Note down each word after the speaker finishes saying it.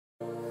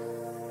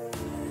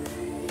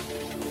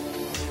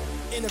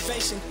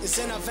innovation is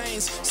in our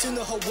veins. Soon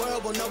the whole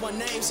world will know our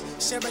names.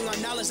 Sharing our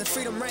knowledge and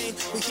freedom reign.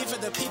 We here for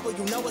the people,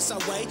 you know it's our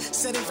way.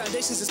 Setting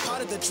foundations is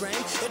part of the dream.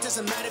 It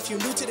doesn't matter if you're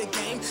new to the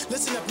game.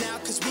 Listen up now,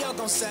 cause we all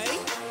gon' say,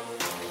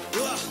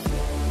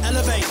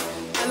 elevate,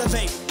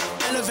 elevate,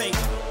 elevate,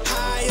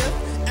 higher,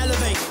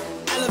 elevate,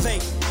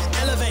 elevate,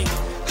 elevate,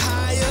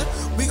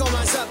 higher. We gon'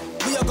 rise up,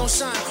 we all gon'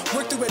 shine.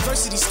 Work through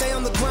adversity, stay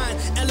on the grind.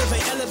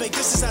 Elevate, elevate,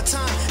 this is our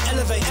time.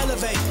 Elevate,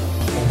 elevate.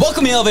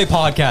 Welcome to the Elevate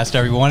Podcast,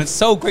 everyone. It's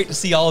so great to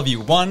see all of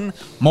you one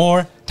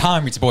more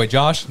time. It's your boy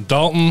Josh,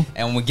 Dalton,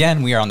 and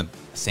again, we are on the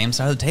same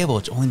side of the table,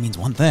 which only means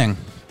one thing.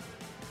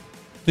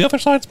 The other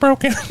side's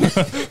broken.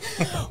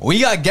 We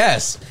got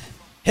guests.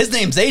 His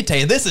name's Ate.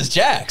 This is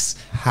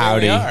Jax.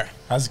 Howdy. Here we are.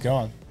 How's it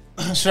going?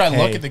 Should I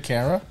look at the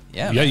camera?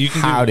 Yeah. Yeah, you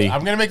can Howdy.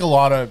 I'm going to make a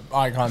lot of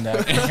eye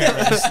contact.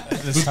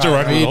 This time.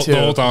 directly Me the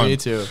whole too. time. Me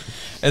too.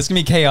 It's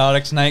going to be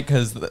chaotic tonight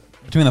because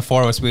between the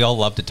four of us, we all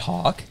love to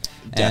talk.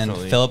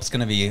 Definitely. And Philip's going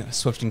to be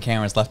switching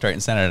cameras left, right,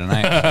 and center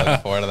tonight.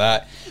 Looking forward to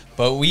that.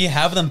 But we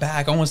have them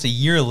back almost a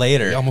year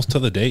later. Yeah, almost to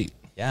the date.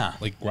 Yeah.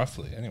 Like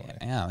roughly, anyway.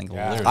 Yeah, I think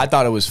Yeah. I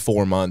thought it was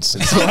 4 months.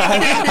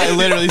 I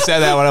literally said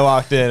that when I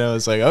walked in. I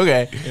was like,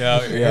 okay. here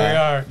we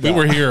are. We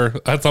were here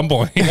at some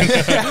point.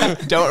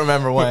 Don't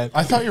remember when.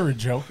 I thought you were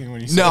joking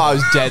when you said No, I that.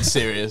 was dead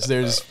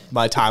serious.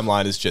 My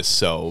timeline is just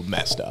so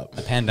messed up.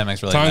 The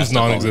pandemic's really Time's messed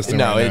up all- non-existent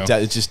No, right now.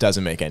 it just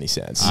doesn't make any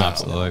sense.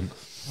 Absolutely.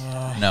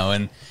 No,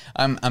 and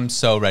I'm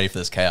so ready for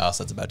this chaos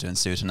that's about to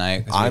ensue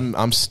tonight. 'cause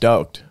I'm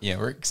stoked.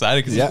 we're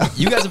excited because Yeah.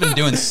 you guys have been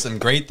doing some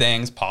great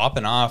things,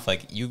 popping off.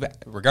 Like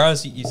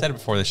regardless, you said it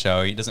before the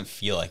show, it doesn't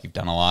feel like you've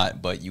done a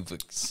lot, but you've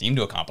seemed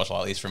to accomplish a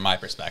lot, at least from my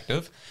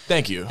perspective.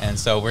 Thank you. And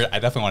so I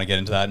definitely want to get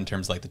into that in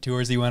terms of like the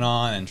tours you went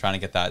on and trying to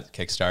get that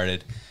kick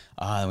started.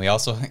 And we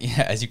also,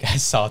 as you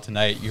guys saw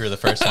tonight, you were the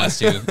first ones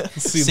to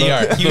see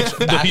our huge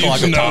backlog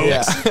huge of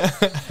notes.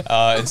 topics.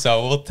 And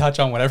so we'll touch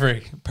on whatever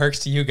perks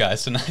to you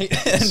guys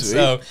tonight. And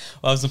so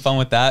we'll have some fun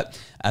with that.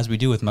 As we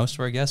do with most of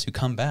our guests who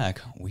come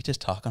back, we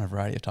just talk on a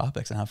variety of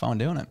topics and have fun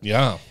doing it.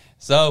 Yeah.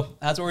 So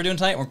that's what we're doing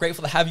tonight. We're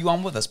grateful to have you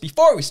on with us.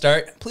 Before we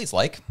start, please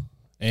like.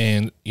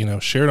 And,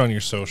 share it on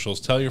your socials.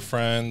 Tell your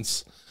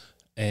friends.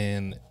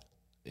 And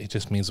it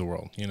just means the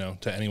world,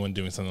 to anyone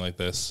doing something like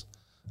this.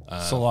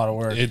 It's a lot of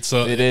work.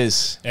 It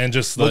is. And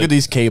just Look at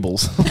these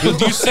cables. Do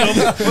you see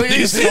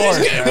these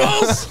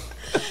cables?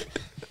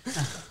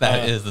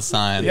 That is the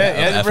sign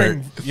Yeah, of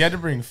effort. you had to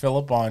bring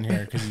Philip on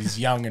here because he's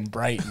young and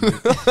bright,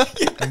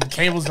 and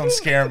cables don't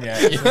scare him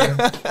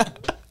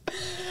yet.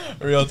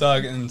 Real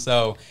talk. And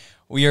so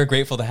we are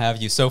grateful to have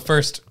you. So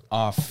first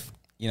off,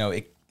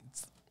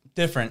 it's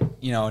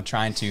different,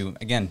 trying to,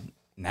 again,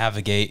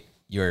 navigate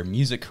your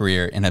music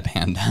career in a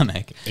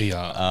pandemic.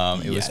 Yeah.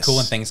 It was cool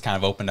when things kind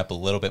of opened up a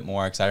little bit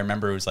more because I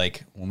remember it was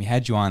like when we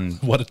had you on.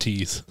 What a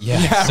tease. Yeah,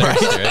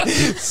 seriously, right?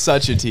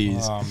 Such a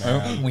tease. Oh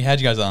man, When we had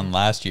you guys on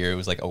last year, it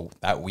was like,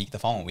 that week, the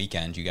following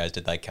weekend, you guys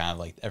did like kind of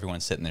like everyone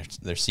sitting in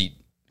their seat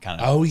kind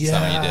of. Oh, something you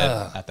yeah.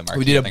 did at the market.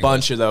 We did a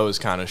bunch of those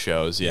kind of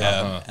shows.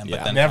 Yeah. And, Yeah.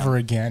 But then never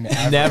again.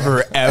 Ever.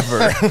 Never,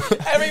 ever.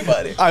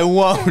 everybody. I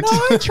won't.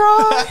 I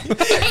try.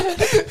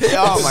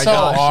 Oh my so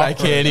gosh. I awkward.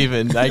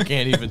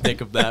 can't even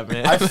think of that,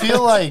 man. I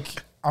feel like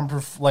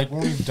like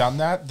when we've done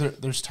that,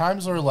 there's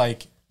times where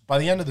like by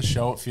the end of the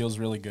show it feels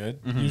really good.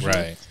 Usually.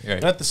 Right.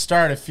 But at the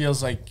start it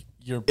feels like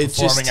you're It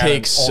performing just at an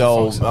takes old so.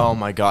 folks' home. Oh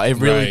my god, it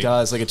really Right.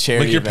 does. Like a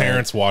charity. Like your event.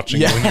 parents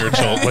watching Yeah. when you're a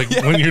child. Like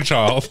when you're a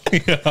child.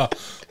 Yeah.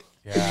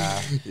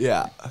 Yeah,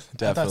 Yeah, that's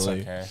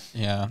definitely. okay.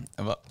 Yeah.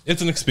 Well,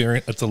 It's an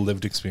experience. It's a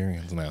lived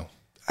experience now.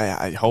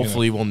 I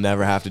hopefully we'll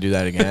never have to do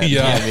that again.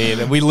 Yeah. I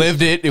mean, we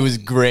lived it. It was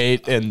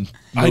great, and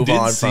I move did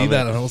on see from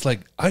that, It. and I was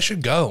like, I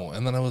should go.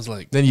 And then I was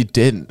like, Then you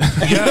didn't. I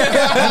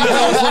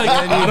was like,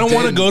 I don't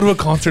want to go to a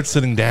concert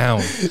sitting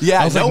down.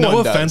 Yeah, I was no like, no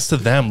one does. offense to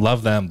them,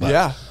 love them, but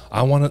Yeah.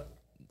 I want to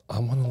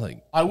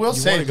like, I will You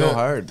say want to go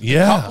hard.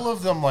 yeah, A couple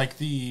of them, like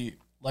the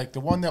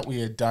one that we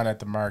had done at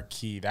the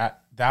Marquee,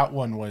 that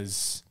one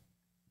was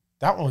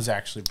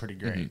actually pretty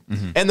great.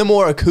 And the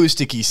more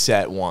acousticy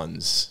set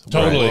ones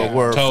Totally.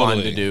 were fun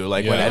Totally. to do.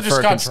 Like Yeah. when at You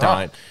just got Firkenstein.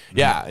 drunk.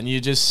 Yeah, and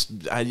you just,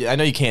 I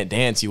know you can't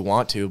dance, you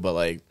want to, but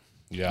like,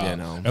 yeah. You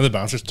know. And the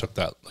bouncers took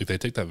that, like they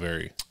take that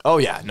very oh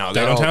yeah, no,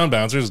 they downtown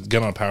bouncers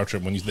get on a power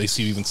trip when they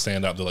see you even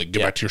stand up. They're like, get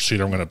Yeah. back to your seat.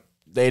 I'm gonna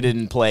they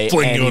didn't play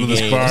fling any you into this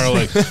games bar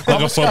like a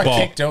Almost got football.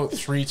 kicked out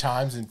 3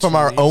 times in 2 from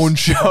our weeks. own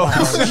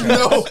shows.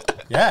 No,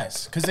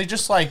 Yes, because they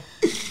just like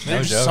they're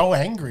just joke. so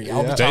angry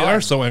all the They time.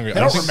 are so angry. They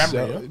I don't think-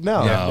 remember you.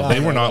 no, they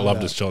were not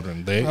loved as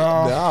children. They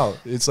No,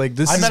 it's like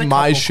this I met is a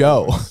my couple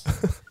show.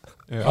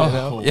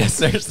 Oh, cool. yes,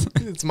 there's.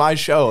 It's my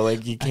show.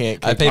 Like you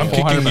can't. I paid I'm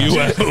kicking you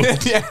out.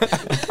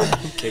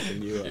 I'm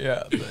kicking you out.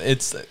 Yeah,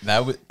 it's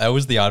that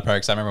was the odd part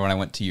because I remember when I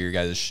went to your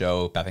guys'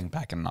 show back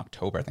in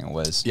October, I think it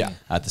was. Yeah.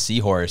 At the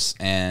Seahorse,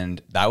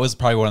 and that was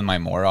probably one of my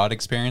more odd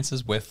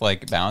experiences with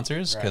like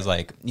bouncers because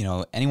like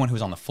anyone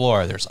who's on the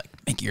floor, there's like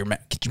get your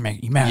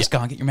mask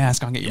on, get your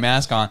mask on, get your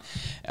mask on,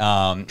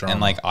 and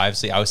like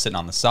obviously I was sitting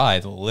on the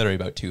side, literally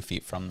about 2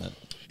 feet from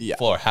the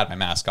floor, had my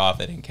mask off,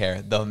 I didn't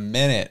care. The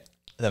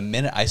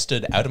minute I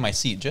stood out of my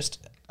seat,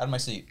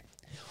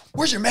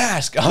 where's your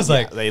mask? I was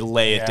like, They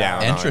lay it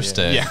down.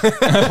 interesting. Yeah.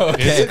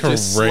 It's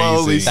Just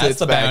slowly crazy. That's sits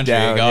the back boundary.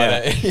 down. Got Yeah.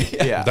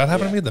 it. Yeah. That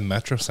happened to me at the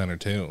Metro Center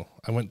too.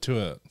 I went to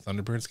a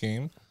Thunderbirds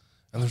game,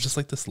 and there was just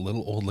like this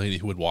little old lady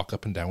who would walk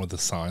up and down with a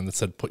sign that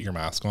said "Put your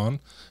mask on."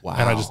 Wow.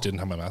 And I just didn't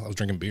have my mask. I was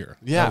drinking beer.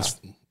 Yeah. I was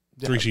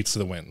 3 sheets to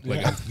the wind.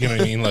 Like, you know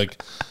what I mean?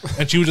 Like,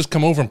 and she would just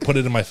come over and put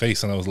it in my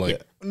face, and I was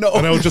like, No.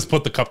 And I would just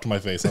put the cup to my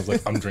face. And I was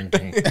like, I'm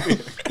drinking.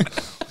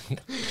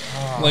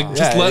 Like,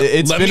 just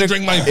Yeah, let me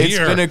drink my beer. It's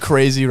been a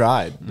crazy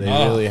ride. They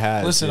really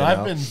has. Listen, you I've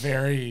know? been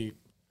very,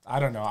 I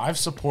don't know, I've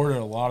supported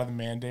a lot of the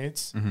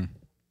mandates,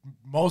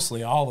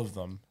 mostly all of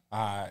them,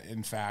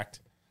 in fact.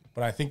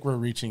 But I think we're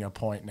reaching a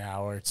point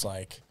now where it's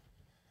like,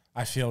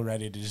 I feel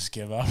ready to just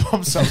give up.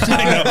 I'm so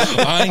tired.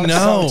 I I'm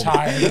know. so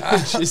tired.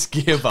 just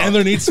give up. And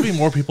there needs to be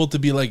more people to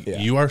be like,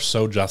 you are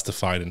so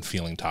justified in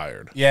feeling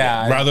tired.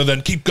 Yeah. Rather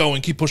than keep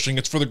going, keep pushing.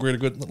 It's for the greater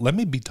good. Let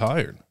me be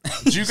tired.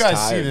 Did you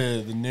guys see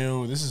tired. the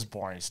new, this is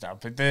boring stuff,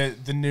 but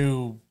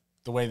the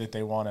way that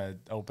they want to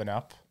open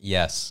up?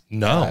 Yes.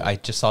 No. I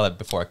just saw that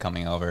before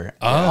coming over.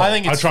 I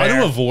think it's I try fair.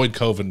 to avoid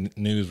COVID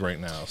news right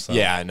now. So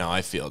yeah, no,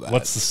 I feel that.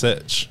 what's the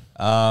sitch?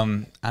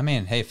 I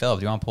mean, hey Phil,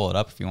 do you want to pull it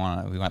up if you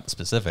want? We want the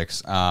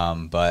specifics.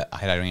 But I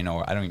don't even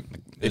know. I don't.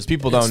 Even, If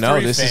people don't know,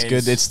 this is phase.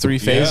 good. It's 3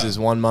 phases,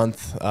 1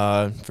 month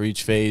for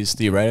each phase,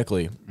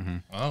 theoretically.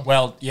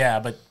 Well, yeah,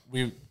 but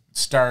we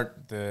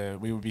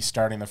would be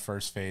starting the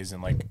first phase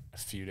in like a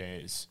few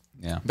days.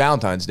 Yeah.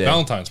 Valentine's Day.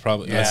 Valentine's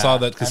probably. I Yeah. saw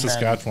that because And then-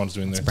 Saskatchewan's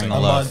doing their bring thing. the A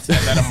love. month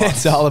and then a month.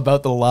 It's all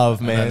about the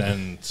love, man.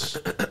 And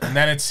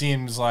then it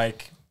seems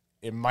like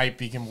it might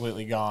be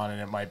completely gone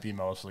and it might be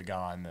mostly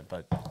gone,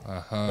 but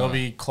it'll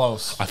be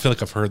close. I feel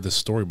like I've heard this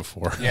story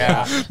before.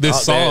 Yeah.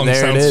 This song there it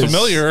sounds is.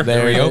 familiar.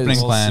 There it Reopening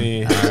is. plan.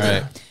 see. All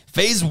right.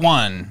 Phase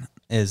 1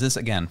 is this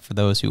again for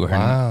those who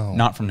are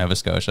not from Nova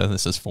Scotia.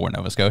 This is for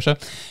Nova Scotia.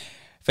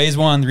 Phase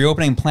 1, the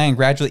reopening plan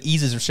gradually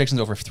eases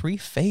restrictions over 3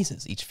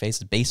 phases. Each phase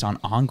is based on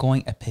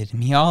ongoing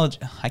epidemiology.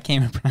 I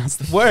can't even pronounce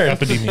the word.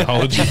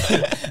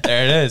 Epidemiology.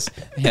 There it is.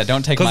 Yeah,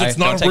 don't take 'Cause my. it's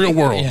not don't a take- real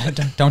world. Yeah,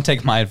 don't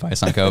take my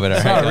advice on COVID. All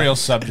It's right? not a real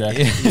subject.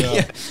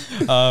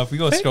 If we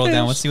go scroll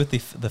down, let's see what the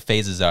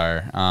phases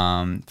are.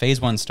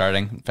 Phase 1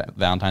 starting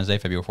Valentine's Day,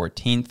 February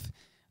 14th,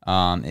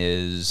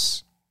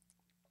 is.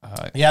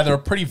 Yeah, they're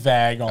pretty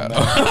vague on that.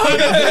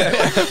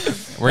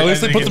 At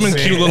least they put them in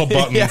cute little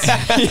buttons.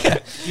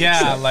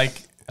 Yeah, like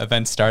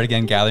Events start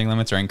again. Gathering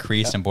limits are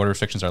increased and border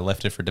restrictions are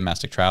lifted for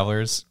domestic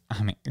travelers.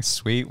 I mean,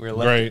 sweet. We're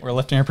Great.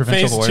 lifting our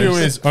provincial phase borders.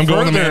 2 is I'm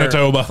going to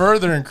Manitoba.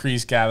 Further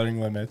increased gathering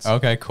limits.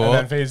 Okay, cool. And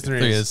then phase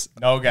 3 is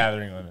no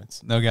gathering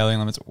limits. no gathering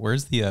limits.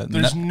 Where's the?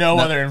 There's no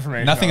other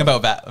information. Nothing on it.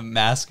 about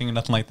masking.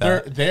 Nothing like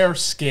that. They're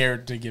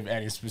scared to give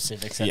any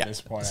specifics at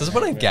this point. This is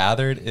what I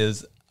gathered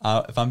is,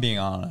 if I'm being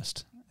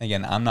honest,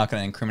 again, I'm not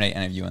going to incriminate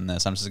any of you in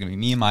this. I'm just going to be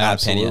me and my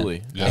Absolutely.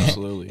 opinion. Yeah.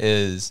 Absolutely.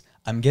 Is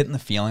I'm getting the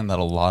feeling that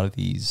a lot of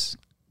these,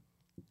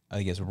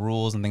 I guess,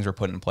 rules and things we're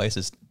putting in place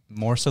is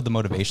more so the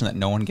motivation that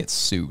no one gets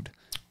sued.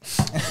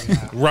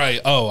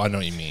 Right. Oh, I know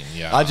what you mean.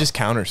 Yeah. I'll just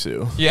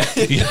countersue. Yeah.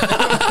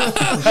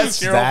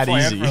 That's your that whole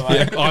plan easy. for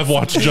life. I've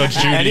watched Judge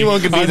Judy. Anyone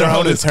can I be know their how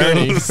own this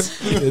attorney.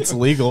 goes. It's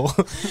legal.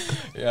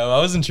 Yeah, well,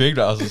 I was intrigued.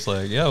 I was just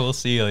like, yeah, we'll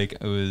see. Like,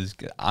 it was.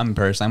 I'm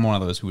one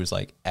of those who was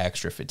like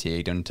extra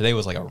fatigued, and today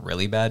was like a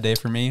really bad day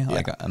for me,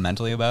 like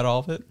mentally about all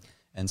of it.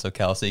 And so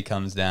Kelsey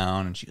comes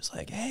down, and she was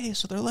like, "Hey,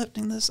 so they're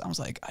lifting this." I was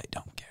like, "I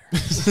don't care."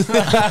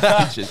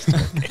 I'm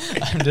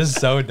just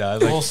so done.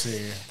 Like, We'll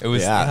see. it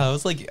was. Yeah. Yeah, I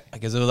was like, I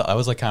guess I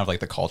was like kind of like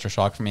the culture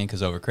shock for me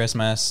because over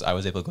Christmas I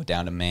was able to go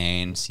down to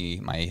Maine, see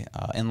my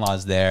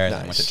in-laws there, and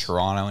then went to Nice.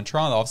 Toronto. And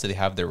Toronto, obviously, they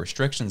have their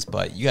restrictions,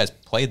 but you guys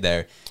played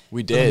there.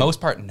 We For did. the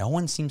most part, no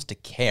one seems to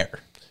care.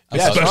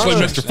 Yeah, Especially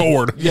Toronto- Mr.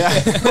 Ford. Yeah.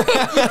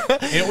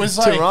 It was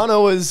like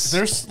Toronto was.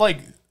 there's like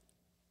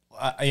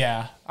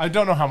yeah, I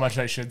don't know how much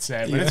I should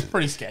say, but it's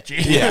pretty sketchy.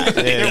 Yeah, it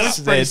was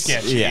pretty it's-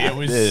 sketchy. yeah, it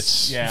was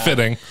it's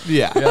Fitting.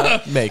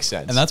 Yeah. Makes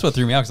sense. And that's what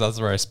threw me out because that's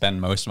where I spend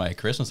most of my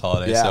Christmas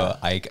holidays. Yeah. So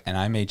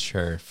I made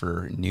sure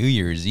for New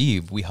Year's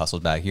Eve we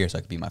hustled back here so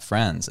I could be my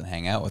friends and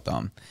hang out with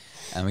them.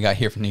 And we got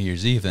here for New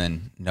Year's Eve,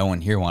 and no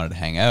one here wanted to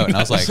hang out. And I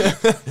was like,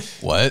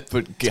 "What?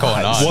 But What's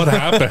going guys, on?" What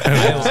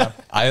happened?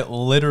 I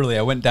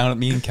went down at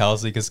me and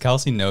Kelsey because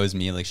Kelsey knows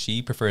me. Like,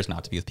 she prefers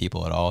not to be with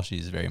people at all.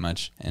 She's very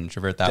much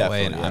introvert that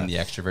way, and Definitely, I'm the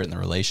extrovert in the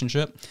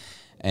relationship.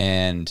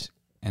 And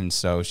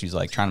so she's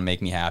like trying to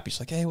make me happy.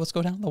 She's like, "Hey, let's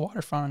go down to the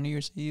waterfront on New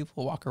Year's Eve.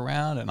 We'll walk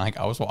around." And like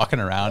I was walking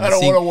around. I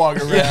don't want to walk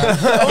around.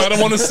 I don't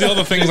want to see all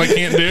the things I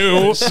can't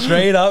do.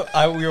 Straight up,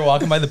 we were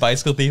walking by the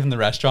bicycle thief in the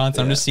restaurants.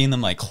 I'm just seeing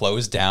them like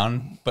close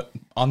down, but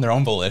on their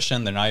own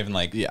volition. They're not even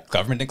like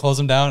government didn't close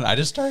them down. I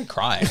just started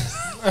crying.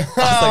 I was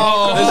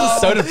like, this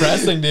is so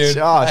depressing, dude.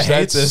 Josh, I hate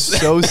that's this.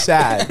 so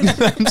sad.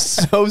 I'm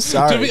so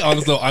sorry. To be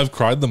honest, though, I've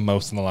cried the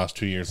most in the last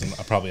 2 years, and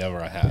probably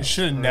ever I have.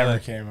 Should have never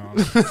came on.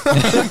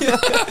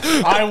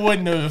 I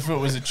wouldn't have if it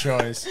was a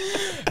choice.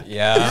 We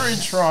Yeah. were in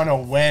Toronto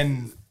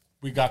when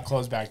we got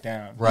closed back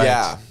down. Right.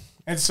 Yeah.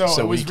 And so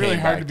So it was we really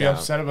came hard back to be down.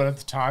 upset about it at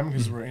the time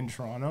because we're in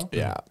Toronto.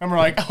 Yeah. And we're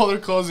like, oh, they're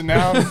closing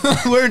down.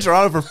 We're in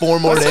Toronto for 4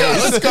 more days.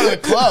 Let's go to the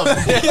club.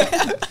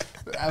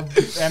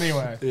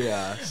 Anyway.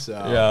 Yeah.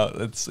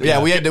 So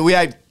we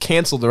had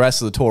canceled the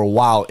rest of the tour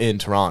while in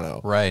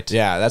Toronto. Right.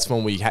 Yeah, that's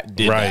when we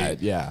did Right.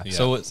 that. Yeah.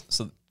 So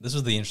this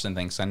was the interesting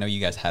thing. So I know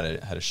you guys had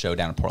a show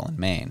down in Portland,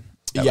 Maine.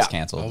 That Yeah. was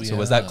canceled. Oh, So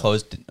was that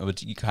closed?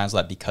 Would you cancel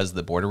that because of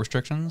the border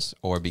restrictions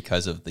or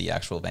because of the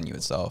actual venue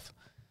itself?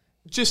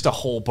 Just a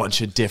whole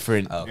bunch of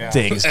different Yeah.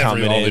 things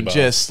coming all the in. above.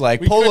 Just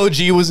like Polo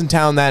G was in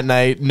town that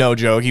night. No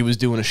joke. He was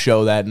doing a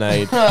show that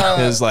night.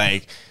 It was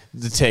like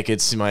the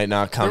tickets might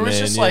not come There was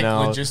in. just you like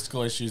know?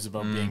 logistical issues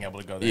about being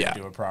able to go there Yeah.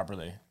 and do it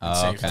properly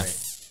Oh, and okay.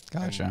 safely.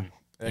 Gotcha.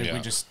 And Yeah.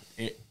 we just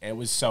it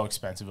was so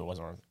expensive it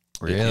wasn't worth it.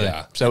 Really?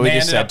 Yeah. So And we they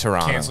just ended said up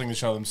Toronto. canceling the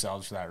show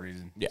themselves for that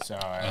reason. Yeah. So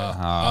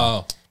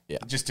Oh.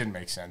 it just didn't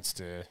make sense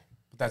to.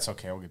 But that's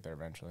okay. We'll get there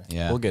eventually.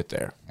 Yeah. We'll get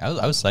there. I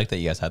was psyched that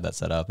you guys had that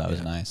set up. That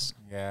was nice.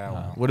 Yeah.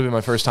 well, Would have been my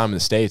first time in the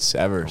States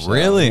ever. So.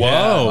 Really?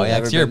 Whoa. Oh, yeah,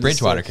 Never 'cause you're a been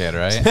to Bridgewater States. kid,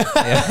 right?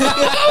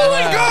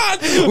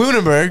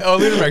 Lunenburg. Oh,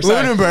 Lunenburg. Sorry.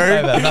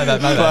 Lunenburg. My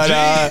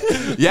bad.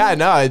 But yeah,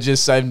 no, I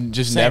just Same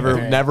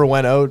thing. never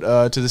went out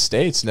to the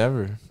States.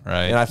 Never.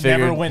 Right. And I figured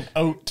never went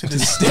out to the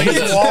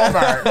States.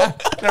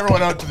 Walmart. Never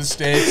went out to the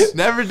States.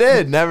 Never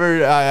did.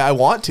 Never. I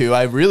want to.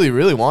 I really,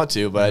 really want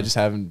to, but I just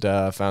haven't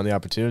found the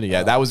opportunity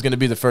yet. That was going to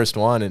be the first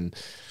one, and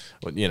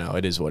you know,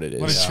 it is what it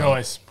is. What a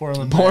choice.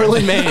 Portland.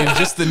 Portland, Maine,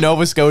 just the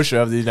Nova Scotia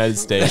of the United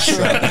States.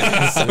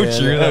 So,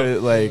 true, though.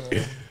 Like,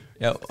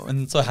 Yeah.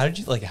 And so how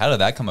did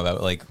that come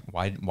about? Like,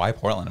 why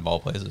Portland of all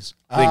places?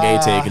 I think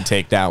A-Take can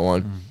take that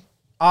one.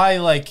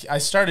 I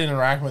started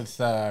interacting with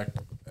a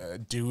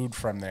dude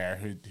from there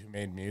who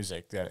made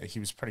music. That he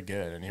was pretty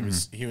good, and he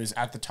was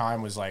at the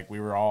time was like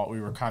we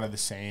were kind of the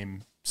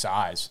same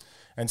size,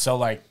 and so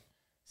like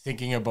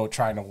thinking about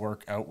trying to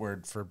work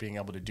outward for being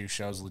able to do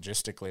shows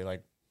logistically,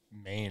 like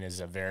Maine is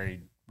a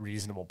very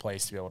reasonable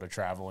place to be able to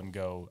travel and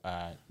go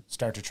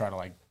start to try to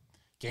like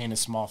gain a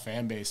small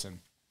fan base. And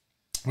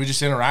we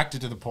just interacted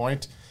to the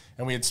point,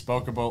 and we had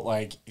spoke about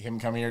like him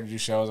coming here to do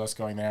shows, us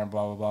going there, and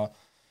blah blah blah.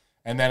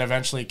 And then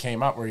eventually it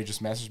came up where he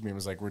just messaged me and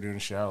was like, "We're doing a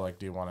show. Like,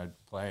 do you want to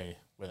play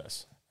with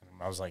us?" And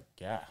I was like,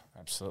 "Yeah,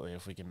 absolutely.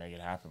 If we can make it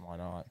happen, why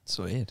not?"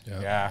 Sweet.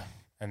 Yeah.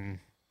 And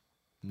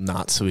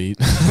Not sweet.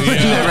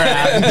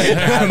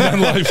 And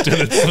then life did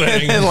its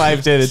thing. And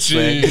life did its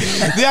thing.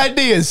 Jeez. The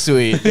idea is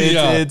sweet.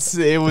 Yeah.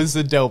 It was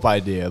a dope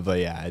idea, but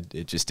yeah,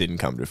 it just didn't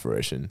come to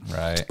fruition.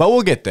 Right. But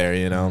we'll get there,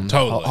 you know.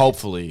 Totally.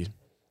 Hopefully,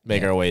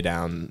 make our way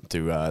down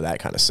through that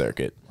kind of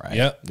circuit. Right.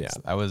 Yep. Yeah.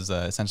 That was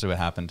essentially what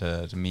happened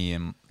to me.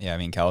 And yeah, I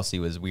mean, Kelsey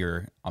we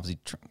were obviously,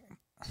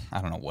 I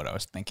don't know what I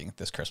was thinking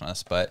this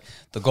Christmas, but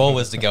the goal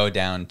was to go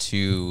down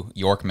to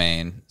York,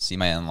 Maine, see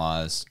my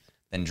in-laws,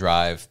 then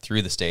drive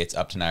through the States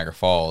up to Niagara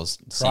Falls.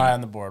 cry on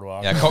the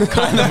boardwalk. Yeah,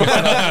 cry on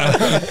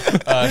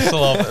the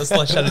boardwalk.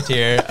 Still shed a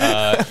tear.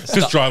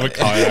 Just drive a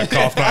kayak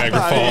off Niagara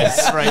Falls.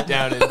 Yeah, right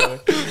down into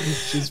it.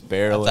 Just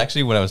barely. That's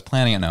actually what I was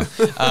planning on.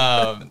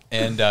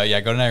 Yeah,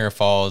 go to Niagara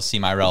Falls, see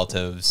my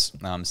relatives,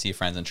 see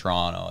friends in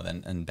Toronto,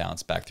 and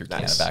bounce back through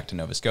Canada back to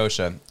Nova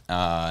Scotia.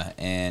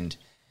 And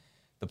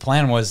the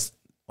plan was,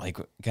 like,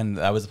 again,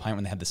 that was the point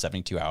when they had the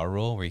 72-hour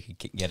rule where you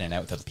could get in and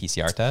out without the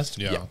PCR test.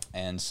 Yeah.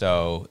 And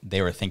so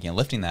they were thinking of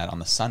lifting that on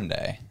the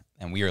Sunday,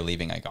 and we were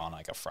leaving like on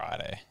like a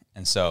Friday.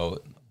 And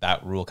so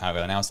that rule kind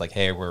of announced like,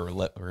 hey, we're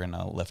going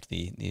to lift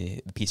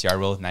the PCR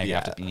rule. Now you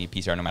have to need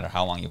PCR no matter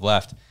how long you've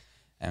left.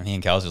 And he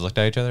and Kelsey looked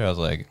at each other. I was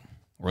like,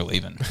 we're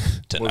leaving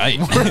tonight.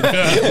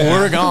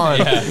 We're gone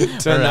We're out of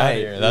tonight.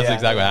 here. That's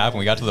exactly what happened.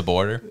 We got to the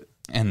border,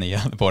 and the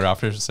border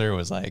officer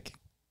was like,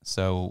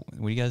 "So,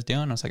 what are you guys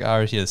doing?" I was like, "Oh,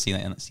 we're here to see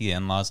the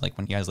in-laws. Like,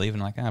 when you guys leaving?"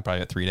 I'm like, probably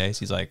about 3 days.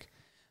 He's like,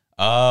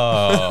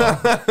 "Oh,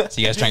 so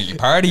you guys trying to get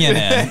partying in?"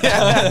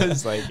 I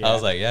was like, I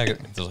was like, "Yeah." He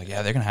was like,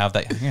 "Yeah, they're gonna have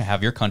that. You're gonna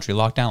have your country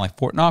locked down like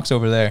Fort Knox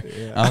over there."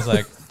 I was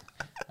like,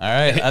 "All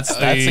right, that's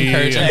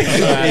encouraging."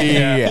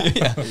 yeah.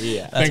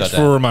 Thanks what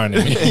for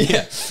reminding me.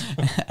 Yeah.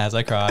 As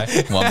I cry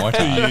one more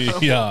time.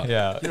 Yeah.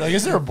 Yeah. You're like,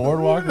 is there a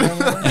boardwalk around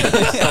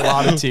there? A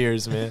lot of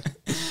tears, man.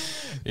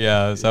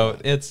 Yeah. So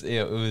it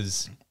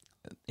was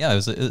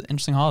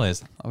interesting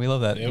holidays. We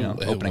love that It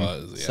opening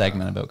was, yeah.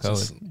 segment about COVID.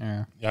 Just-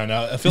 Yeah. Yeah, I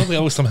know. I feel like we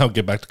always somehow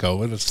get back to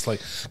COVID. It's just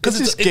like because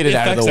Just get it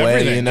out of the affects way,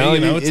 everything, you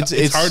know?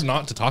 It's hard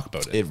not to talk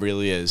about it. It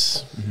really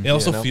is. It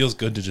also you know? feels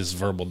good to just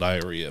verbal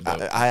diarrhea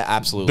about I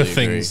absolutely the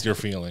agree. things you're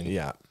feeling.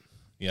 Yeah.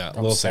 Yeah, a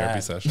little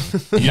sad. therapy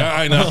session. Yeah,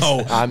 I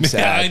know. I'm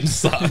sad. Mine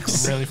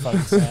sucks. I'm really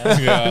fucking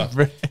sad. Yeah.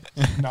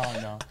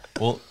 No.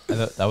 Well,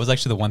 that was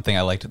actually the one thing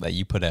I liked that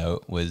you put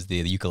out was the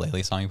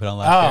ukulele song you put out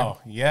last Oh,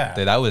 year. yeah.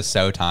 Dude, that was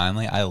so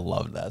timely. I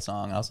loved that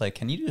song. I was like,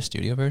 can you do a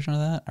studio version of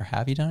that? Or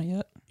have you done it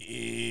yet?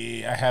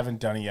 I haven't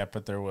done it yet,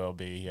 but there will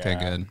be. Yeah. Okay,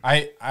 good.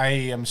 I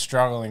am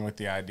struggling with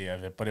the idea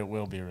of it, but it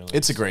will be released.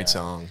 It's a great yeah.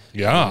 song.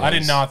 Yeah. I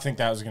did not think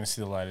that was going to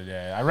see the light of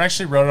day. I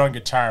actually wrote it on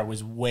guitar. It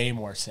was way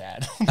more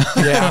sad.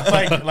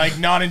 Yeah. like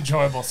not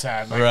enjoyable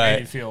sad. Like Right. made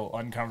you feel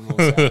uncomfortable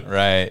sad.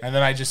 Right. And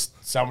then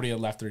somebody had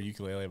left their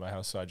ukulele at my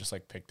house, so I just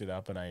like picked it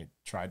up and I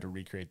tried to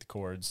recreate the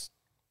chords.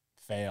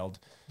 Failed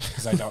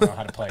because I don't know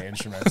how to play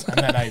instruments. And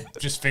then I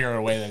just figured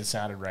a way that it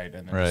sounded right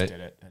and then Right. just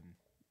did it. And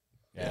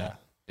yeah.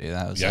 Dude,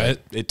 that was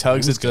It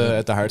tugs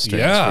at the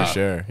heartstrings for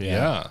sure.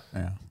 Yeah.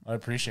 I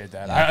appreciate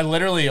that. I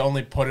literally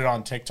only put it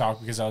on TikTok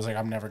because I was like,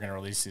 I'm never gonna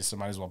release this, so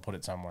might as well put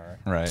it somewhere.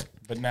 right.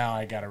 But now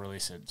I gotta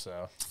release it,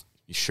 so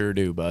You sure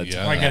do, bud.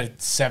 Yeah. I get a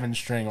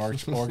 7-string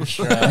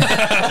orchestra,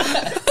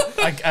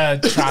 like a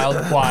child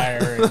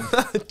choir.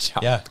 And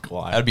Yeah,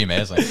 choir. that'd be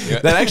amazing.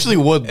 That actually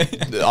would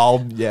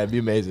it'd be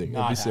amazing.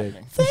 not It'd be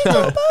sick.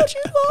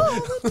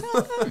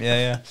 happening.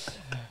 yeah.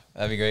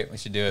 That'd be great. We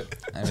should do it.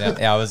 I mean,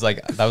 yeah, I was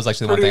like, that was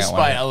actually Produced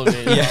one by thing I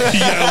Elevated.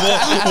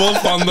 Yeah, we'll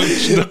fund the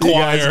You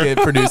guys choir. get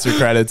producer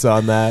credits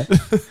on that.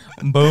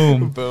 wanted.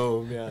 Boom.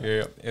 Boom. Yeah.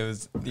 Yeah, it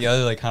was the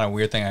other like kind of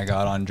weird thing I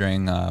got on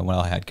during when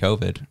I had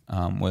COVID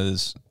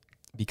was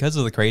because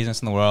of the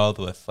craziness in the world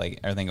with like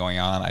everything going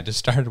on. I just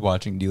started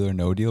watching Deal or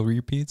No Deal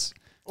repeats.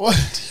 What?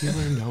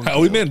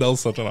 Howie Mandel's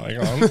such an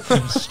icon.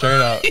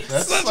 Straight up.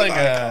 That's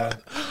like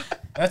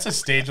that's a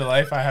stage of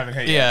life I haven't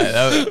hit yet. Yeah,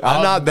 that was,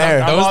 I'm not there.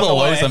 that I'm was on the the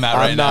lowest way. I'm at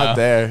right I'm now. not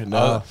there.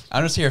 No.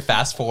 I'm just here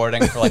fast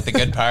forwarding for like the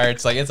good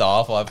parts. Like it's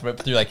awful. I've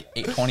ripped through like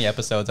 20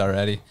 episodes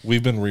already.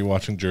 We've been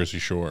rewatching Jersey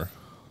Shore.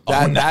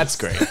 That's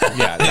great.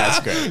 Yeah, that's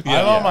great.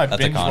 I'm on my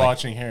That's binge iconic.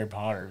 watching Harry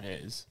Potter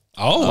phase.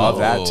 Oh, Love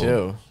that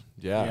too.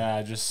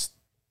 Yeah. Yeah,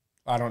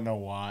 I don't know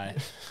why.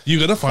 you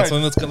gotta find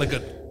something that's got like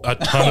a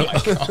ton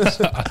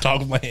of I talk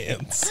with my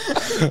hands.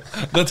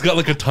 That's got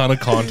like a ton of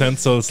content,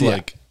 so it's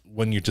like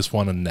when you just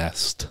want to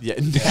nest. Yeah.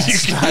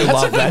 I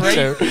love that Great.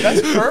 too.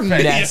 That's perfect.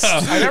 Nest.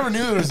 I never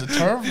knew there was a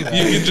term for that.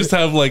 You can just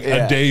have like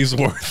Yeah. a day's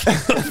worth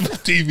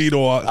of TV to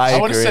watch.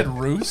 I would have agree. said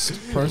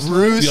roost personally,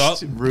 Roost.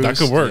 Yeah, Roost. that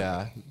could work.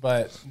 Yeah.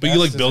 but you, nest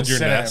like, is build a your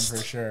synonym nest. for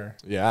sure.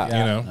 Yeah.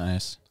 You know,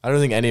 Nice. I don't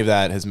think any of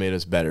that has made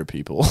us better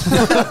people.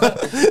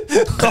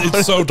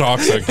 it's so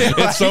toxic.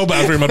 It's so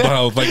bad for your mental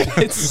health. Like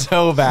It's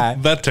so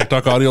bad. that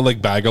TikTok audio, like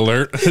bag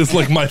alert, is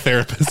like my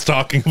therapist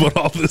talking about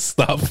all this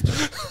stuff.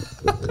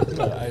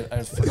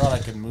 I forgot I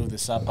could move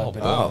this up. I've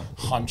been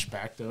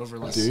hunchbacked over.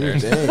 Like, Dude, I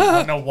dang.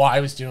 don't know why I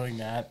was doing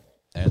that.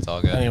 Yeah, it's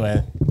all good.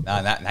 Anyway,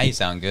 Now you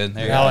sound good.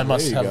 There you now go. I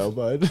must There you have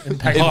go, bud.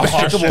 impeccable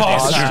posture.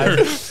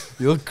 Posture.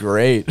 You look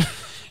great.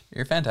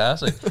 You're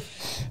fantastic.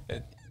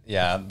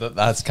 Yeah,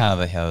 that's kind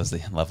of that was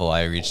the level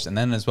I reached. And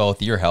then as well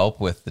with your help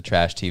with the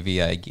trash TV,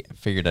 I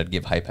figured I'd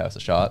give Hype House a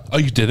shot. Oh,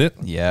 you did it?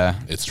 Yeah,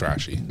 It's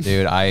trashy.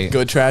 dude, I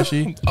Good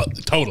trashy.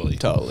 Totally.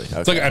 Totally.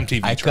 It's like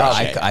MTV I,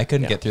 trash. I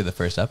couldn't get through the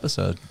first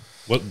episode.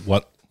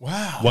 What?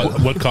 Wow.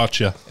 What caught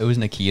you? It was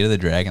Nikita the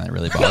Dragon that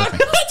really bothered me.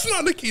 That's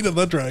not Nikita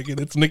the Dragon.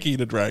 It's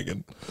Nikita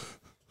Dragon.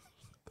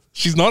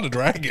 She's not a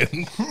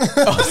dragon.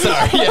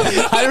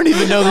 I don't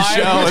even know the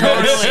show. And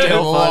that's Totally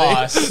still funny.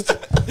 lost.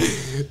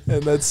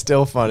 And that's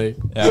still funny.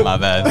 Yeah, my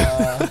bad.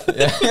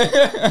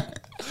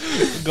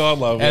 God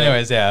love it.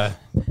 Anyways, yeah,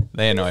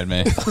 they annoyed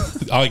me.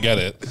 I get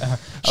it.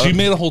 She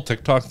made a whole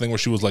TikTok thing where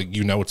she was like,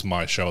 it's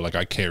my show. Like,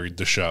 I carried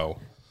the show.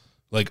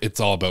 Like, it's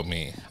all about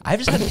me. I've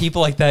just had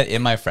people like that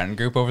in my friend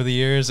group over the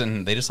years,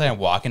 and they just like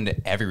walk into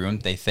every room.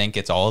 They think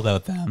it's all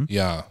about them.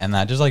 Yeah. And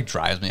that just like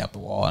drives me up the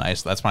wall. And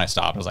that's when I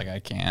stopped. I was like, I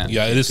can't.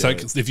 Yeah, it is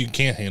if you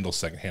can't handle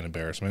secondhand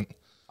embarrassment.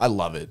 I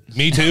love it.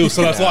 Me too.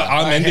 So that's why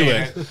I'm into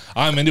it.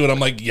 I'm into it. I'm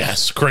like,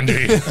 yes,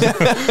 cringy.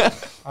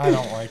 I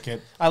don't like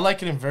it. I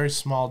like it in very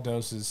small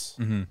doses.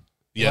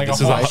 Yeah, Like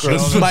this a is micro-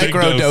 this is a big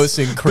dose.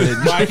 Micro-dosing cringe. This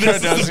is a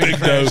Micro-dosing big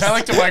cringe. dose. I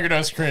like to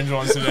microdose cringe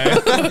once a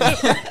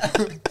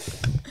day.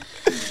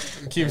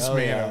 It keeps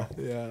me Yeah.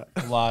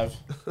 alive.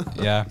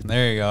 Yeah,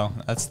 there you go.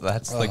 That's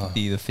like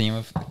the theme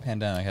of the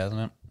pandemic,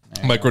 hasn't it?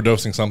 There you go.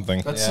 Microdosing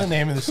something. That's the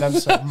name of this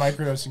episode,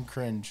 Microdosing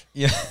Cringe.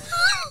 Yeah,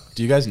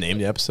 Do you guys name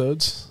the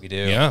episodes? we do.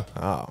 Yeah.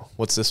 Oh,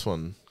 what's this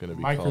one gonna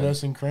be called?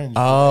 Microdosing Cringe.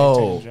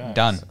 Oh, with AJ.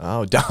 Done.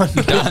 Oh, done.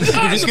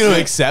 You're just gonna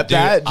accept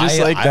that, just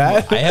like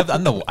that.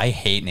 I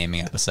hate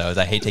naming episodes.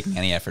 I hate taking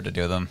any effort to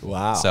do them.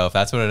 Wow. So if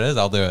that's what it is,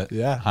 I'll do it.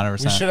 Yeah.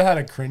 100%. We should have had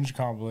a cringe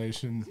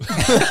compilation.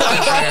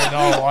 And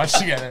all watch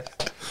together.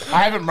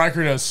 I haven't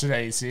microdosed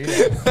today, you see?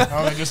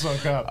 I just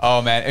woke up.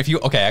 Oh man,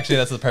 actually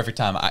that's the perfect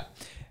time.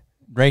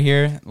 Right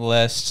here,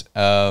 list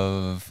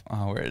of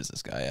where is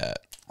this guy at?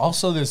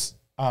 Also, this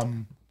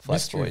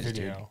Flex mystery Boys,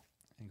 video.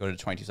 dude. Go to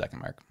the 22-second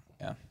mark.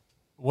 Yeah.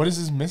 What is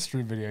this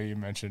mystery video you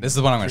mentioned? This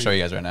is what I'm going to show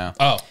you guys right now.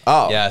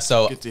 Oh, Yeah,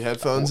 so Get the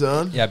headphones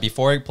on. yeah,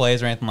 before it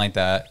plays or anything like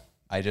that,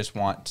 I just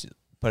want to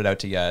put it out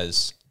to you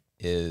guys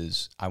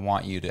I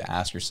want you to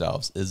ask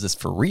yourselves, is this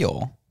for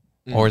real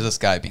or is this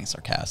guy being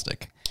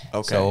sarcastic?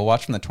 Okay. So we'll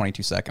watch from the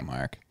 22-second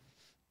mark.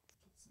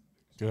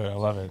 Good, I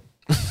love it.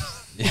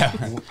 Yeah.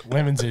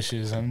 Women's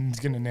issues. I'm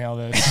just gonna nail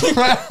this.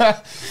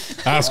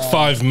 Ask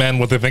 5 men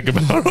what they think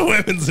about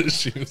women's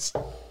issues.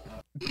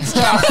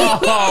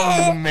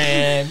 Oh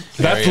man.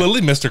 That's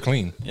literally Mr.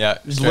 Clean Yeah.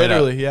 straight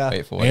literally, up. yeah.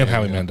 Wait for it. and Here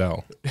Howie we go.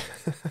 Mandel.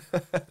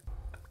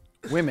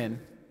 Women,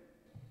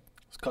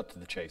 let's cut to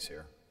the chase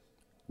here.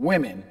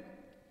 Women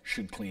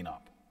should clean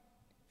up.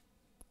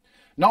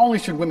 Not only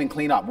should women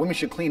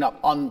should clean up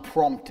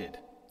unprompted.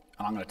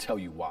 And I'm going to tell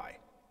you why.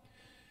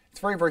 It's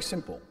very, very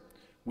simple.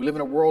 We live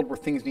in a world where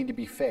things need to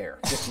be fair,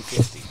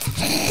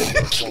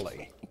 50-50,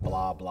 equality,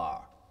 blah,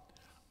 blah.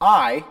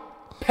 I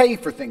pay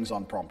for things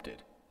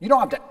unprompted. You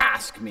don't have to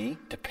ask me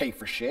to pay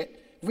for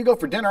shit. If we go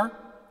for dinner,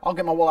 I'll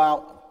get my wallet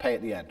out, pay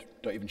at the end.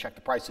 Don't even check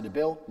the price of the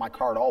bill. My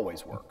card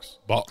always works.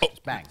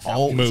 Just bang.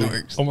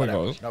 Move. Oh my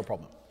God. No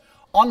problem.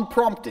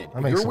 Unprompted,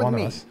 if makes you're with one of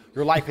me, us.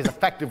 your life is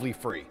effectively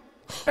free.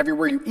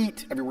 Everywhere you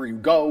eat, everywhere you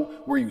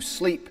go, where you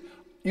sleep,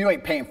 you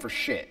ain't paying for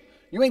shit.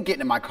 You ain't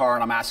getting in my car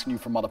and I'm asking you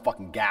for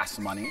motherfucking gas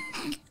money.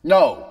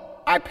 No,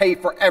 I pay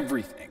for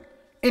everything,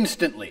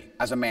 instantly,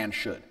 as a man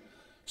should.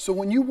 So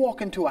when you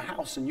walk into a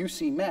house and you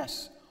see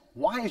mess,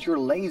 why is your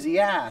lazy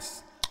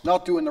ass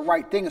not doing the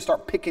right thing and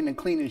start picking and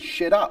cleaning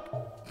shit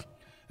up?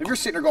 If you're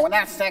sitting there going,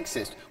 that's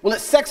sexist. Well,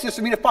 it's sexist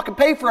for me to fucking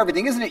pay for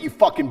everything, isn't it, you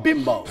fucking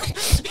bimbo?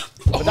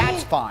 But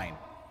that's fine.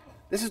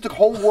 This is the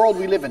whole world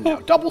we live in now,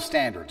 double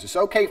standards. It's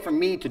okay for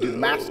me to do the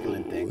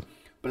masculine thing,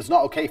 but it's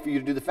not okay for you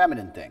to do the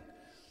feminine thing.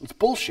 It's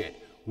bullshit.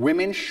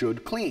 Women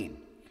should clean.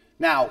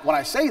 Now, when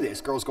I say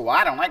this, girls go, well,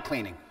 I don't like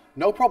cleaning.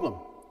 No problem.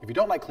 If you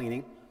don't like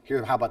cleaning,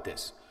 how about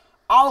this?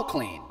 I'll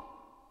clean.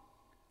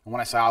 And when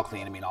I say I'll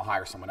clean, I mean I'll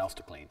hire someone else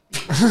to clean.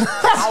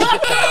 I'll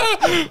get the house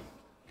clean.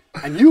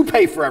 And you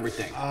pay for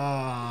everything.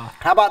 How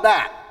about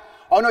that?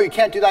 Oh no, you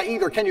can't do that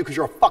either, can you? Because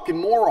you're a fucking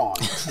moron.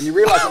 And you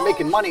realize that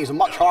making money is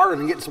much harder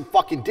than getting some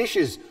fucking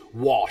dishes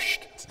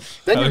washed.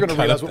 Then you're going to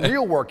realize what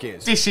real work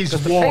is. Dishes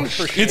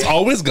washed. It's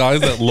always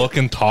guys that look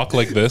and talk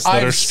like this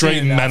that are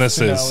straight menaces.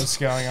 To know what's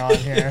going on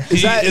here.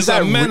 Is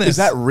that a menace? Is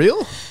that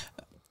real?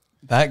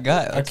 That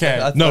guy.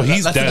 Okay. No,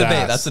 he's that's dead the debate.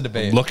 ass. That's the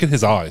debate. Look at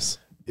his eyes.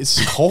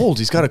 It's cold.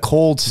 He's got a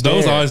cold stare.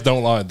 Those eyes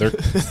don't lie. They're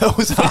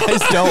Those eyes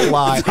don't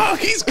lie. oh,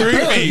 he's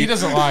creepy. He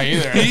doesn't lie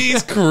either.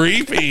 He's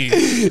creepy.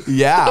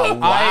 Yeah.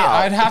 Wow.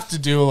 I'd have to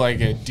do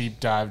like a deep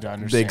dive to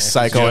understand. Big it.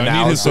 psychoanalysis.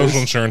 I need his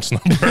social insurance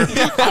number.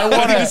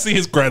 I need to see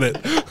his credit.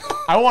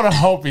 I want to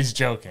hope he's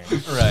joking,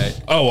 Right.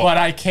 Oh, well, but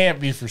I can't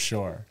be for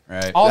sure.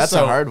 Right. Also, That's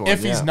a hard one, if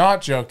he's yeah.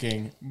 not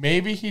joking,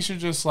 maybe he should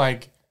just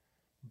like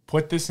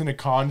put this in a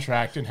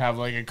contract and have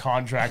like a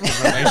contracted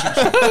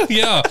relationship.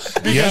 yeah.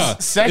 Yeah.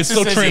 Sexist It's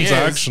so as he is,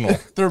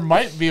 transactional. there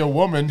might be a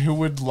woman who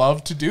would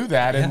love to do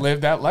that and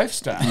live that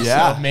lifestyle.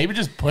 Yeah. So maybe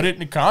just put it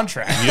in a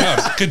contract.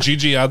 Yeah. Could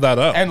Gigi add that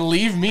up? And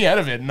leave me out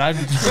of it. And I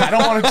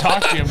don't want to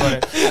talk to you about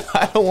it.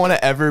 I don't want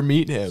to ever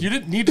meet him. You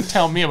didn't need to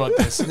tell me about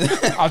this.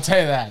 I'll tell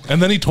you that.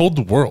 And then he told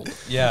the world.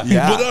 Yeah. He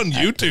put it on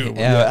YouTube.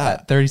 Yeah,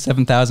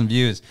 37,000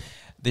 views.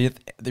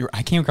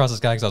 I came across this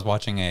guy because I was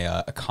watching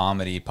a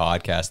comedy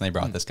podcast, and they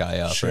brought this guy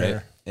up,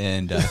 right?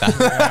 And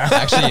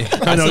actually,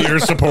 I know you're a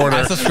supporter.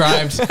 I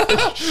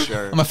subscribed.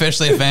 Sure. I'm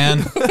officially a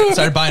fan.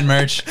 Started buying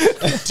merch.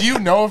 Do you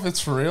know if it's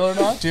for real or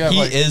not? Do you have He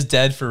like is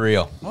dead for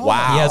real.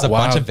 Wow. He has a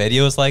Wow. bunch of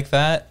videos like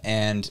that,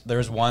 and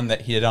there's one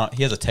that he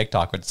has a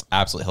TikTok, which is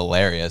absolutely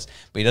hilarious.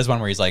 But he does one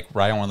where he's like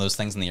riding one of those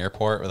things in the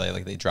airport where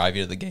they drive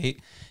you to the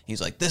gate. He's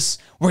like,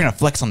 we're gonna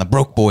flex on the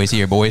broke boys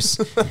here, boys.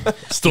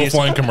 Still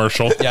flying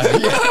commercial. Yeah.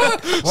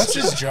 what's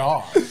his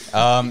job?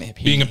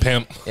 Being a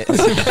pimp.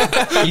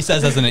 He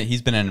says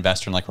he's been an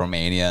investor in like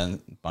Romania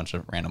and a bunch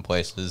of random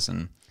places,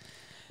 and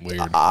Weird.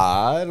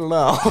 I don't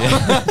know.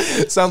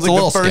 Sounds like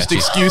little the first sketchy.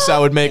 excuse I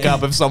would make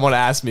up if someone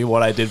asked me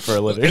what I did for a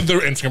living.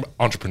 They're Instagram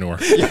entrepreneur.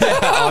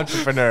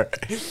 Entrepreneur.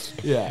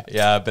 Yeah.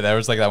 yeah. But there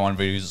was like that one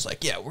video. He's just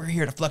like, yeah, we're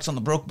here to flex on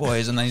the broke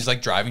boys, and then he's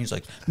like driving. He's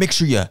like, make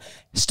sure you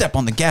step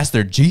on the gas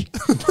there, G.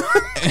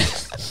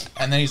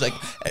 And then he's like,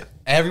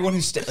 everyone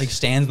who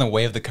stands in the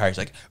way of the car, he's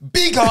like,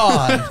 be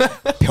gone,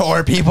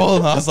 poor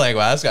people. I was like,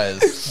 wow, this guy is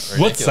ridiculous.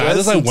 What's sad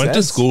is I That's went to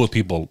intense. school with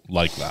people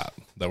like that.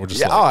 That were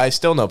just Yeah. like, Oh, I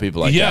still know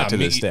people like yeah, that to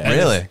this day.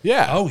 Really?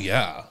 Yeah. oh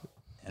yeah.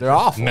 They're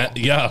awful. Men,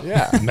 yeah.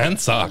 Yeah. Men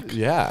suck.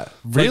 Yeah.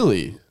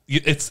 Really.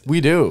 It's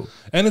We do.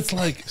 and it's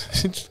like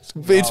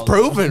It's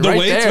proven the right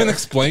way there. it's been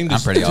explained I'm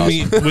is, pretty to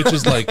me, which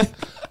is like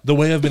the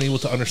way I've been able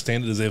to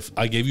understand it is if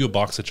I gave you a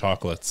box of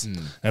chocolates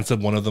and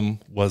said one of them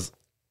was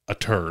a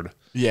turd,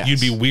 Yes.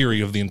 you'd be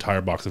weary of the entire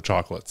box of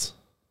chocolates.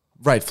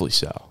 Rightfully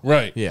so.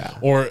 Right. Yeah.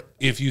 Or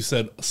if you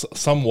said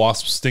some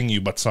wasps sting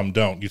you, but some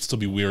don't, you'd still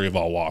be weary of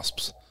all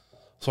wasps.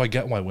 So I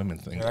get why women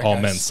think that all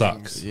guy men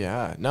suck. stings.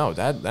 Yeah. No,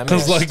 that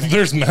Because makes like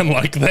there's men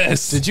like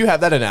this. Did you have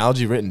that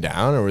analogy written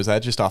down, or was that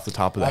just off the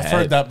top of the I've head?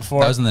 heard that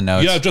before. That was in the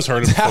notes. Yeah, I've just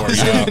heard it before.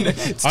 Yeah.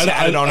 It's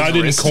tatted on his I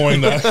didn't wrist.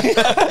 coin that.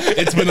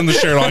 It's been in the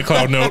shared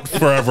iCloud note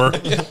forever.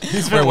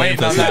 He's been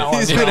waiting on that one.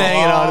 He's been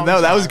hanging on. No,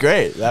 that was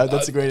great.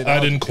 That's a great I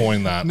analogy. didn't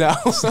coin that. No.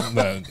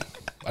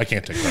 I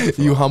can't take credit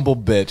for You it. humble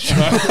bitch.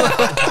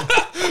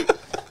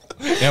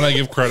 And I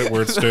give credit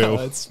where it's due.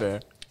 That's fair.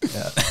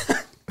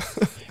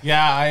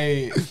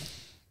 Yeah,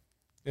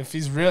 if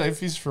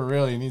he's for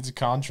real, he needs a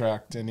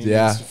contract and he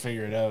Yeah. needs to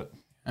figure it out.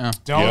 Yeah.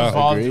 Don't Yeah.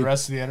 involve Agreed. the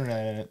rest of the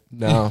internet in it.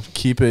 No,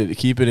 keep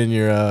it in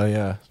your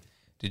yeah.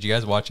 Did you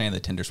guys watch any of the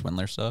Tinder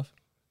swindler stuff?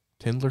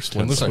 Tindler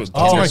Tinder's Swindler. was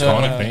Oh, an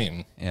iconic the-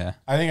 name. Yeah.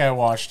 I think I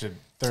watched a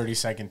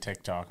 30-second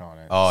TikTok on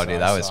it. Oh, So dude, I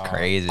that was saw-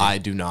 crazy. I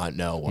do not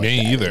know what Me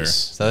that either. is.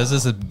 So this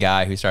is a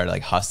guy who started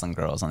like hustling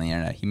girls on the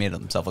internet. He made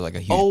himself look like a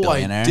huge Oh,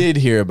 billionaire. I did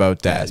hear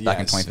about that. Yeah, it's back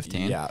in Yes.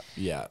 2015. Yeah,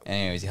 yeah.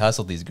 Anyways, he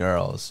hustled these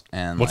girls,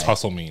 and What's like,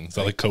 hustle mean? Is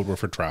that like code word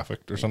for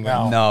trafficked or something?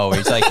 No. No,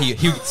 he's like he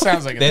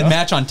Sounds like it they'd does.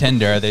 match on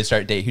Tinder. They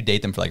start he'd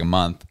date them for like a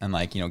month, and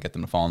like get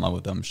them to fall in love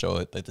with them, show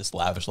it like this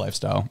lavish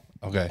lifestyle.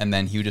 Okay. And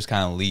then he would just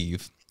kind of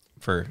leave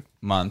for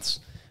months,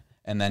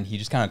 And then he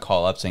just kind of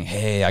call up saying,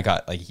 hey, I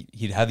got like,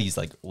 he'd have these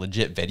like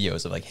legit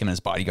videos of like him and his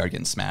bodyguard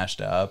getting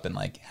smashed up and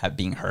like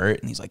being hurt.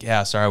 And he's like,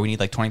 yeah, sorry, we need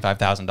like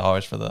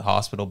 $25,000 for the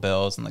hospital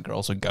bills. And the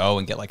girls would go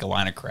and get like a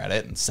line of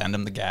credit and send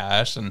him the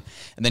cash. And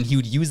then he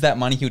would use that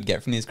money he would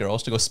get from these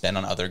girls to go spend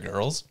on other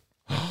girls.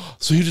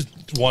 So you just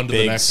one to the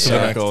Big next,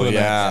 circle, to the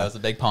next. Yeah, it was a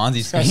big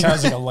Ponzi That scheme.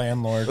 sounds like a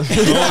landlord. Oh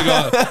my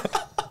god.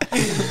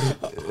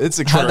 It's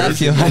a How'd that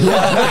crazy.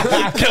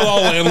 feel? Kill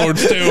all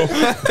landlords too.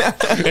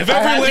 If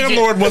every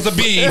landlord was a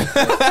bee.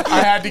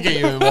 I had to get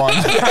you one.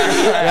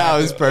 Yeah,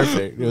 it was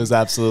perfect. It was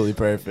absolutely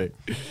perfect.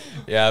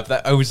 Yeah,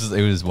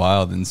 it was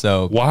wild. And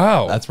so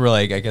Wow. that's where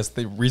like, I guess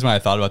the reason why I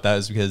thought about that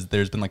is because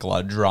there's been like a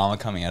lot of drama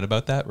coming out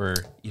about that where,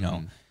 you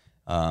know,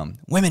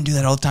 women do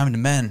that all the time to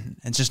men.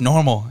 It's just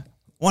normal.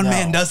 One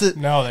man does it.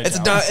 No, they it's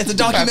don't. it's a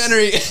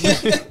documentary.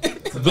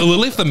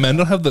 Literally, if the men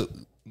don't have the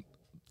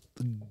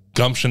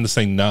gumption to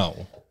say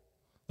no,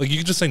 like you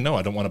can just say no,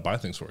 I don't want to buy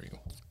things for you.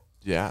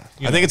 Yeah,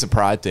 I think it's a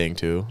pride thing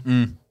too.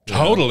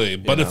 Totally.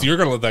 But if you're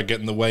gonna let that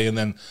get in the way and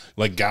then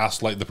like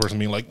gaslight the person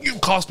being like, you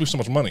cost me so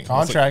much money.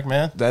 Contract,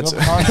 man. That's- Go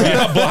contract.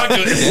 Yeah, block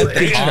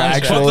it.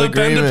 Contractual Put the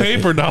pen to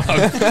agreement. paper, dog.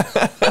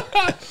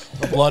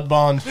 A blood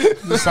bond.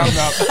 Just something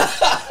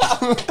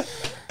up.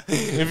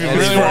 If you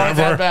really want it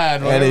that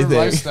bad, whatever Anything.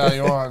 lifestyle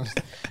you want.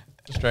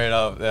 Straight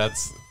up,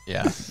 that's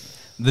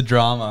the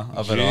drama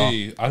of it all.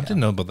 Gee, I didn't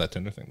know about that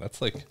Tinder thing.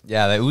 That's like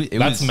Yeah, it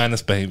that's was.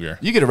 menace behavior.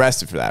 You get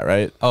arrested for that,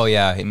 right? Oh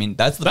yeah, I mean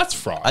that's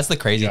fraud. That's the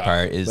crazy Yeah.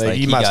 part is Like, like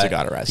he must have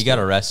got arrested. He got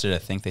arrested. I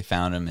think they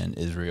found him in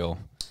Israel,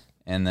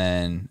 and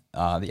then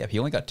he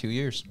only got 2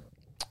 years.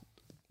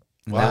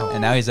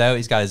 And now he's out.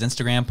 He's got his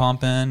Instagram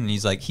pumping, and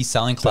he's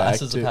selling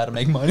classes of how to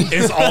make money.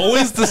 It's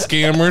always the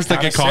scammers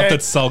that get caught sick.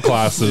 that sell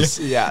classes.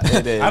 Yeah,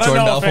 it is. I don't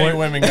Jordan know if any Belfort?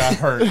 women got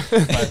hurt,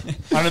 but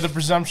under the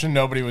presumption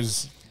nobody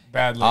was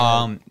badly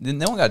hurt.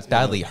 No one got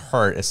badly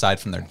hurt aside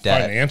from their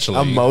debt.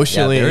 Financially.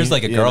 Emotionally, Yeah, there was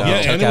like a you girl know. who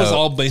Yeah, took and it was out-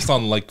 all based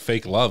on like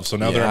fake love. So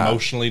now they're Yeah.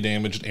 emotionally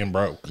damaged and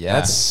broke. Yeah,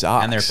 That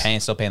sucks. And they're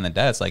still paying the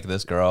debts. Like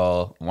this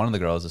girl, one of the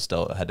girls is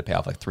still had to pay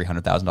off like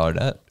 $300,000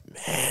 debt.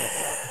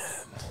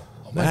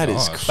 That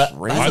is gosh.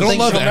 crazy. I don't thing,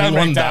 love she'll never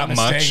anyone make that that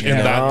much mistake, in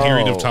yeah. that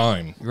period of No.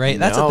 time. Right,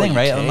 that's No, the thing, you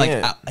right? I'm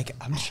can't.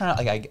 I'm just trying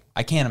to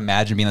I can't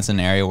imagine being in a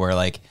scenario where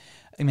like,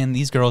 I mean,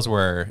 these girls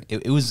were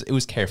it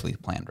was carefully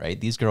planned, right?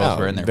 These girls Oh,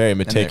 were in their very in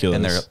their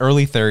meticulous.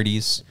 early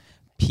 30s,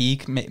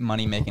 peak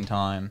money making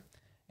time,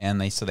 and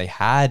they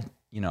had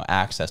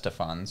access to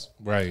funds,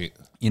 Right.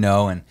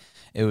 and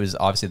it was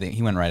obviously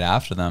he went right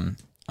after them.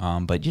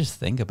 But just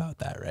think about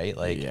that, right?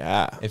 Like,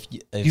 Yeah. if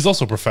He's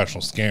also a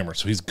professional scammer,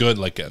 so he's good.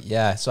 Like,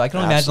 yeah, so I can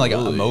only imagine like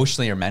Absolutely.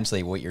 emotionally or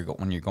mentally when you're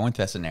going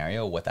through that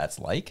scenario, what that's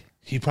like.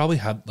 he probably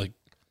had like,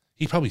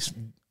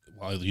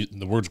 well,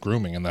 the word's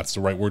grooming, and that's the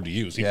right word to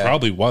use. He Yeah.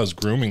 probably was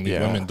grooming these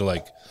Yeah. women to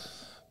like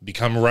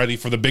become ready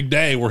for the big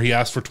day where he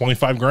asked for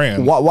 25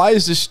 grand. Why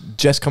is this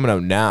just coming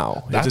out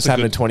now? That's This a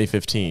happened in good-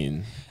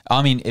 2015.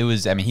 I mean,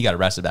 he got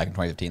arrested back in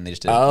 2015. They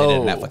just did a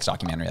Oh. Netflix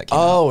documentary that came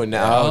out. Oh,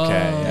 now okay,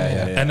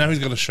 yeah. And now he's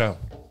got a show.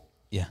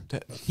 Yeah,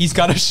 he's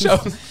got a show.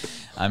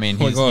 I mean,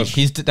 Oh my gosh.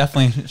 he's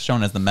definitely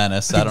shown as the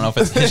menace. I don't know if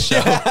it's his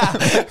show.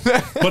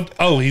 But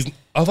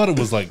I thought it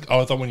was like,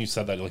 I thought when you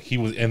said that, like he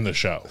was in the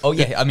show. Oh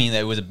yeah, I mean,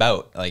 it was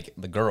about like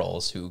the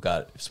girls who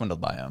got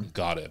swindled by him.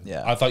 Got it.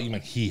 Yeah. I thought you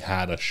meant he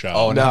had a show.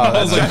 Oh no,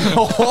 No,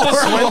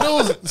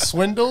 that's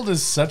Swindled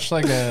is such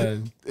like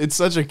a. it's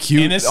such a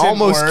cute, Innocent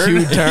almost word.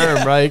 cute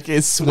term, right?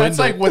 It's swindle. That's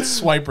like what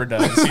Swiper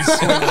does. He's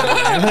swindling. You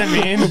know what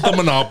I mean? The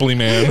Monopoly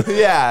man.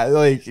 yeah,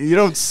 like you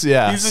don't.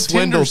 Yeah, He's a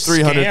swindle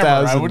Tinder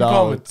scammer. I wouldn't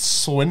call him a $300,000.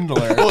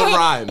 swindler. Well, it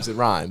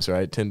rhymes,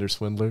 right? Tinder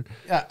swindler.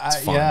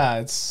 Yeah,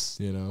 it's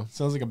You know,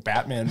 sounds like a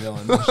Batman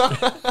villain.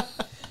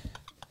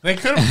 They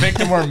could have picked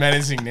a more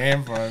menacing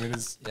name for him.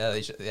 yeah,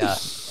 they should, yeah. yeah,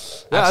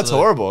 that's Absolutely.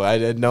 horrible. I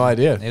had no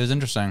idea. It was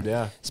interesting.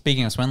 Yeah.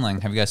 Speaking of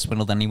swindling, have you guys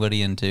swindled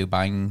anybody into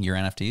buying your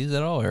NFTs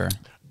at all? Or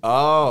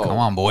Oh, come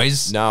on,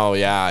 boys. No,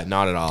 yeah,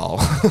 not at all.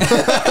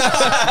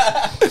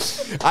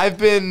 I've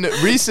been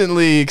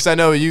recently, because I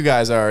know you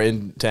guys are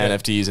into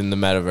NFTs in the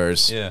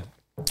metaverse. Yeah.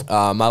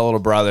 My little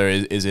brother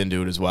is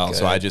into it as well.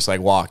 So Good. I just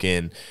like walk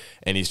in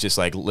and he's just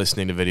like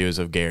listening to videos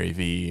of Gary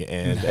Vee.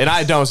 And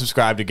I don't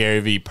subscribe to Gary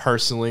Vee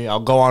personally. I'll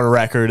go on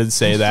record and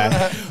say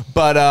that.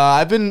 But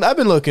I've been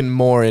looking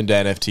more into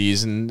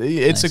NFTs, and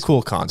it's a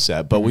cool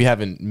concept, but we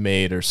haven't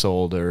made or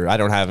sold, or I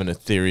don't have an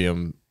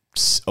Ethereum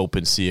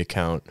OpenSea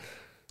account.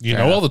 You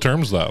know all the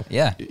terms though.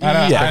 Yeah.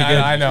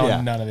 I know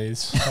Yeah. none of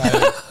these.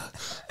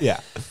 Yeah.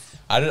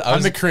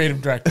 I'm the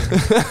creative director.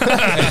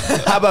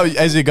 How about,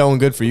 is it going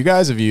good for you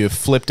guys? Have you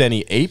flipped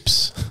any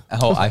apes?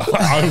 Oh,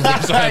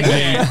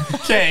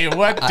 Okay,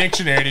 what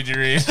dictionary did you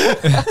read?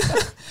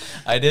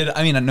 I did.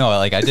 I mean, no,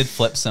 like I did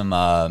flip some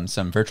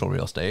virtual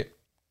real estate.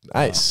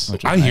 Nice.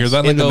 I hear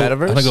that In and the I go,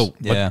 metaverse? and I go,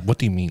 Yeah. what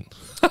do you mean?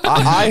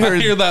 I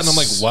heard hear that and I'm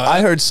like, what?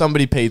 I heard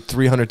somebody paid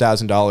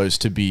 $300,000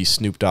 to be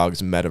Snoop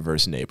Dogg's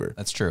metaverse neighbor.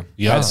 That's true.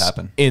 Yeah. That did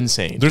happen.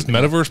 Insane. There's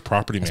metaverse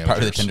property managers. Part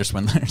of the Tinder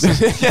swindlers.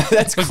 yeah,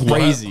 that's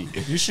crazy.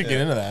 You should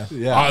get into that.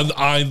 Yeah.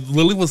 I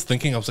literally was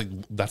thinking, I was like,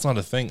 that's not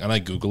a thing. And I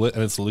Google it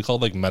and it's literally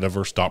called like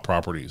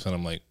metaverse.properties. And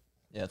I'm like,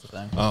 Yeah, it's a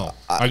thing. Oh,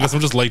 I guess I'm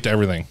just late to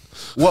everything.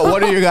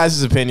 What are your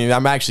guys' opinions?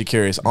 I'm actually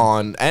curious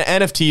on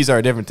NFTs are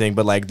a different thing,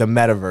 but like the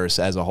metaverse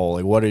as a whole.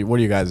 Like, what are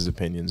your guys'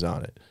 opinions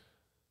on it?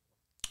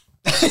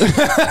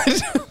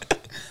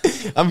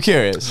 I'm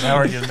curious. Now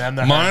we're giving them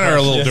the Mine hard are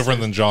a little questions.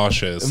 different than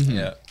Josh's.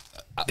 Yeah.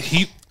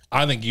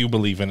 I think you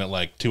believe in it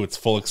like to its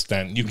full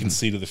extent. You can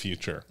see to the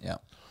future. Yeah.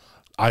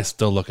 I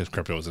still look at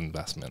crypto as an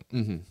investment.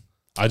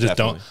 I just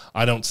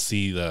I don't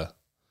see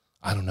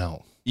I don't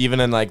know.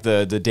 Even in like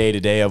the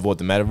day-to-day of what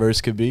the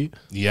metaverse could be.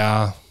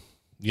 Yeah.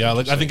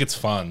 Like I think it's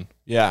fun.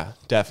 Yeah,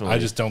 definitely. I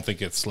just don't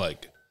think it's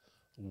like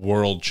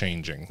world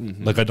changing.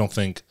 Like I don't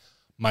think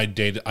my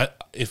day,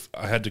 if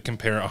I had to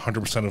compare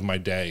 100% of my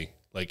day,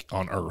 like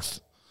on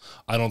Earth,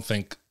 I don't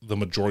think the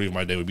majority of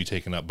my day would be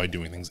taken up by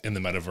doing things in the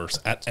metaverse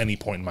at any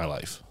point in my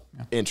life.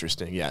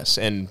 Interesting, yes.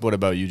 And what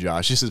about you,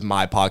 Josh? This is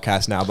my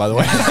podcast now, by the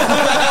way.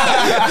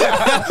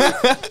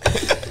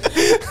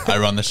 I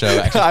run the show.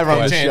 Actually, I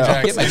run the Jane show.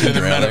 Jackson my into the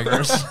team together.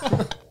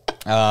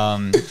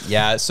 metaverse.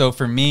 Yeah. So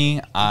for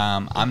me,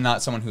 I'm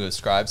not someone who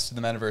ascribes to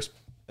the metaverse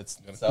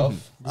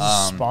itself.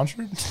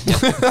 Sponsored? No,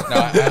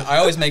 I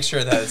always make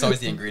sure that it's always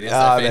the ingredients.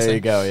 that are There facing. you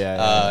go.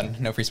 Yeah.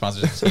 No free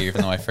sponsorships here,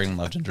 even though I freaking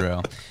love ginger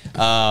ale.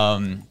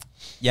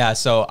 Yeah,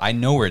 so I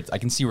know I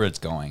can see where it's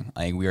going.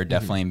 Like we are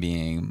definitely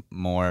being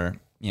more,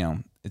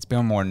 it's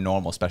been more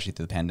normal, especially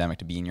through the pandemic,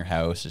 to be in your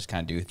house, just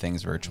kind of do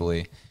things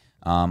virtually.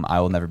 I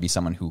will never be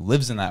someone who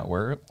lives in that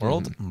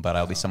world, but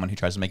I'll be someone who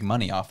tries to make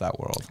money off that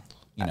world.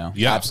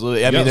 Yeah,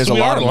 Absolutely. I mean, there's so a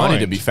we lot are of money to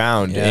aligned. be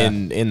found Yeah.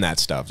 in that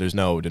stuff. There's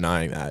no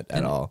denying that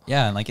at all.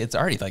 Yeah, and like it's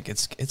already like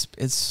it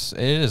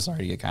is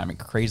already kind of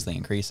crazily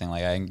increasing.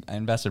 Like I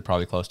invested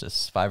probably close to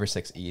 5 or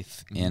 6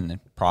 ETH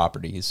in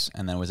properties,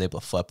 and then was able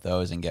to flip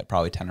those and get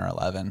probably 10 or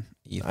 11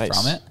 ETH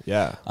Nice. from it.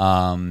 Yeah.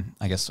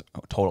 I guess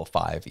total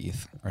 5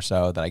 ETH or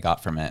so that I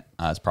got from it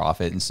as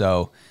profit, and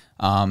so.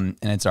 And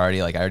it's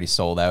already like I already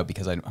sold out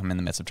because I'm in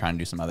the midst of trying to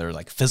do some other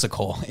like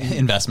physical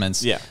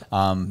investments. Yeah.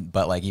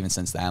 But like even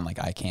since then, like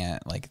I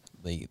can't like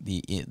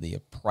the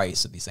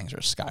price of these things are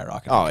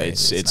skyrocketing. Oh,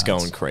 crazy. it's nuts.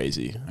 going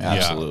crazy.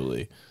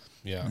 Absolutely.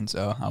 Yeah. And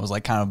so I was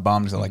like kind of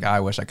bummed. Like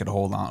I wish I could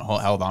held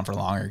on for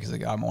longer because I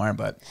got more,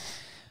 but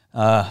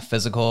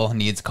physical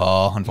needs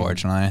call,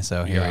 unfortunately.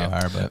 So here we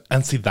are. But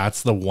And see,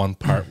 that's the one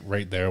part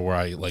right there where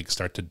I like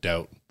start to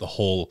doubt the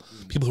whole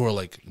people who are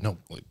like, no,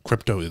 like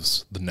crypto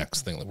is the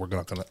next thing. Like we're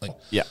not gonna like,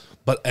 Yeah.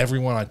 But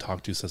everyone I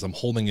talk to says I'm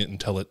holding it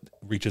until it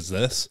reaches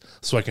this,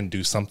 so I can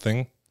do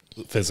something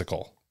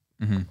physical.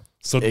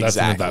 So that's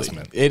an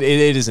investment, It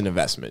is an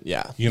investment.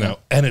 Yeah.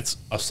 and it's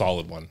a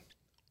solid one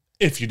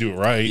if you do it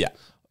right. Yeah.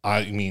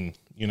 I mean,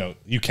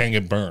 you can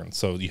get burned,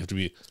 so you have to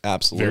be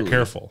Absolutely. very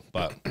careful.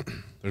 But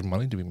there's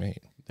money to be made.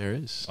 There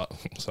is.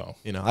 So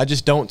I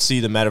just don't see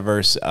the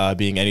metaverse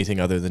being anything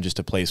other than just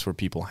a place where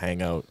people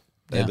hang out.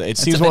 Yeah. It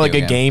It's seems a more like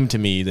video a game. game to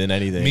me than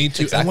anything. me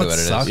too. exactly And what what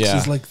it is. sucks Yeah.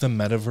 is like the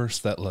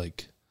metaverse that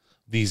like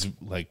these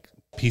like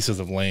pieces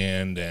of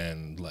land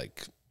and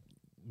like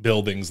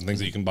buildings and things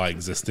that you can buy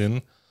exist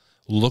in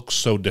look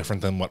so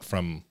different than what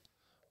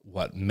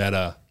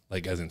Meta,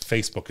 like as in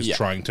Facebook, is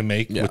trying to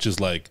make, which is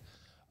like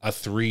a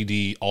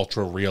 3D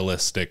ultra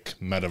realistic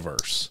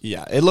metaverse.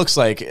 Yeah, it looks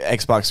like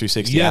Xbox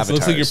 360 Yeah, it avatars.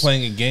 looks like you're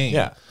playing a game.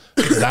 Yeah.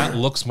 That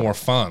looks more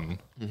fun.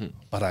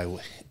 But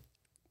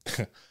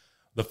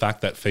the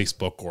fact that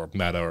Facebook or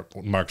Meta or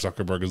Mark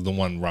Zuckerberg is the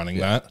one running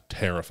that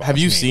terrifies Have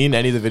you me. seen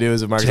any of the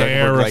videos of Mark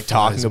Zuckerberg like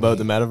talking Terrifies about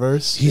me. the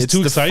metaverse? He's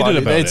too excited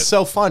about It's it.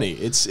 so funny.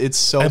 It's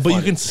so But funny.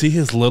 you can see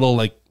his little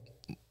like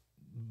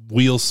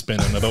wheels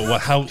spinning about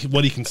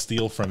what he can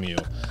steal from you,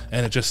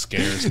 and it just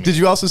scares me. Did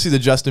you also see the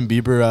Justin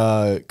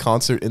Bieber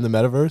concert in the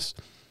metaverse?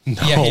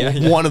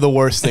 yeah. One of the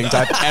worst things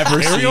I've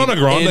ever seen. Ariana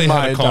Grande in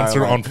my had a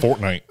concert entire on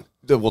Fortnite. life.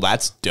 Well,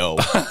 that's dope.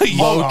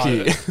 Hold on.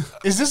 Low-key.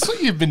 Is this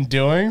what you've been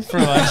doing for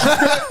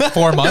like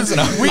 4 months.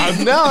 No,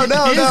 He's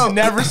no.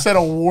 never said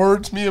a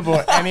word to me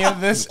about any of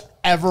this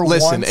ever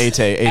Listen, once. Ate,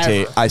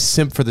 ever. I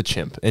simp for the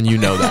chimp, and you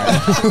know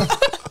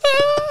that.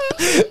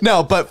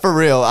 No, but for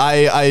real,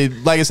 I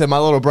like I said, my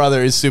little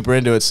brother is super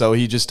into it, so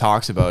he just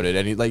talks about it,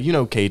 and he like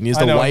Caden, he has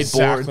the I know whiteboard.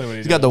 exactly what he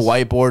He's got the does.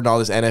 whiteboard and all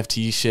this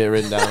NFT shit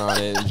written down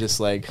on it, and just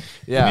like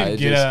You yeah, need to it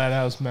get just- out of that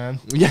house, man.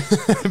 yeah,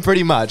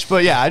 pretty much.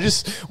 But yeah, I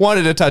just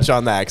wanted to touch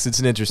on that because it's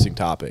an interesting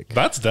topic.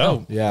 That's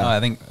dope. Yeah, No, I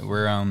think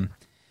we're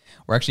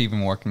actually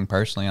even working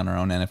personally on our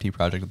own NFT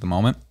project at the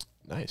moment.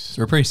 nice.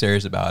 So we're pretty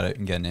serious about it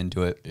and getting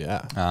into it.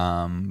 Yeah.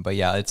 But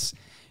yeah, it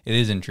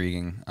is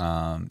intriguing.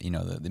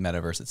 The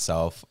metaverse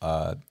itself.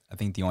 I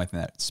think the only thing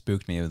that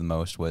spooked me the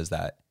most was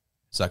that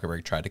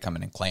Zuckerberg tried to come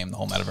in and claim the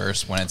whole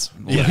metaverse when it's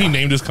He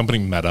named his company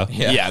Meta.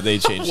 Yeah, they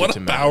changed What it to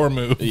a Meta. power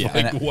move. Yeah.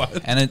 Like,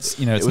 what? And it's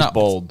it's was not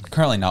bold. it's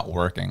currently not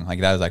working. Like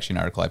that was actually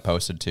an article I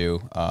posted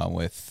too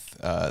with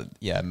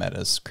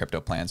Meta's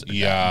crypto plans are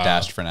Yeah.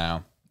 dashed for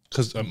now.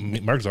 Because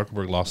Mark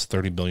Zuckerberg lost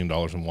 $30 billion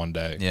in one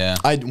day. Yeah.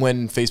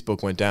 When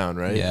Facebook went down,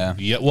 right? Yeah.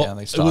 Yeah, well, Yeah,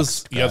 they it was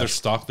stocked their crashed.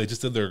 stock. They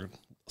just did their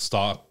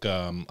stock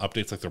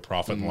updates, like their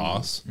profit and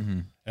loss,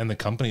 and the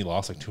company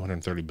lost like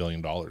 $230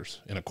 billion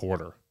in a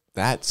quarter.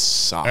 That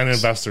sucks. And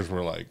investors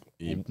were like,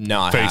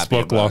 Not happy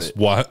 "Facebook about lost it.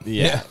 what?"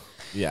 Yeah.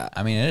 Yeah.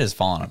 I mean, it is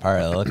falling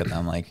apart. I look at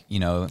them like, you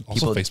know,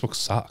 Also, people. Facebook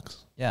sucks.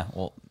 Yeah,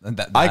 well,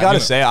 I gotta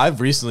say, I've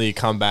recently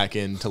come back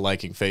into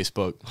liking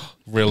Facebook.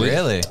 Really?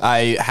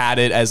 I had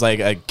it as like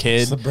a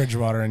kid. It's the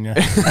Bridgewater in you.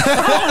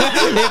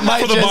 It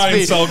might For the just buy and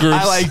be. sell groups.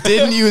 I like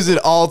didn't use it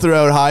all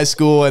throughout high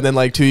school, and then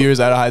like 2 years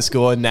out of high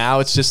school, and now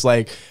it's just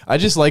like I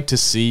just like to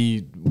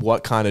see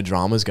what kind of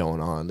drama's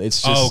going on.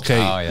 It's just Okay.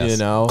 Oh, yes. you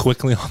know.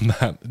 Quickly on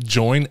that,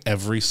 join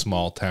every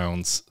small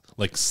town's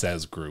like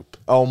says group.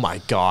 Oh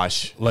my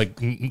gosh! Like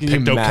you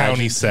Pictou imagine?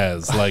 County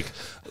says, like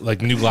New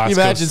Can you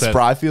Glasgow imagine says.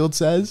 Spryfield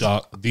says?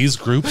 These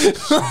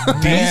groups,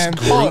 Man,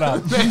 pull it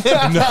up.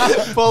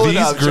 Pull it these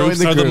up, join groups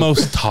the are the group.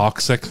 most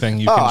toxic thing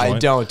you Oh, can join. I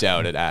don't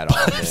doubt it at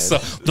all. Man. So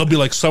they'll be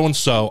like, so and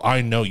so, I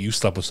know you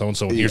slept with so and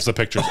so, and here's the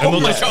pictures. And they'll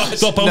they'll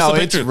post No,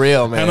 the it's pictures.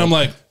 real, man. And I'm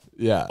like,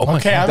 Yeah. oh my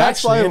Okay, God. I'm That's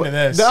actually why- into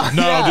this. No,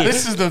 No, yeah. dude.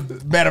 This is the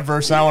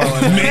metaverse I want to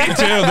live in. Me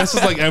too. This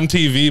is like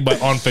MTV, but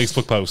on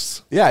Facebook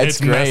posts. Yeah, it's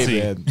great, messy.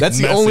 man. That's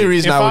the Messy. only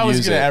reason If I I would was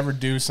use gonna it. ever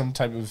do some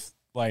type of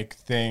like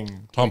thing,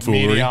 like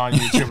Tomfoolery. media on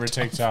YouTube or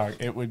TikTok,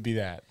 it would be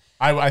that.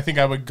 I think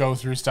I would go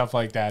through stuff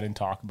like that and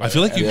talk about. I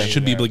feel like you it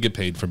should be able to get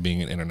paid for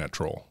being an internet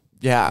troll.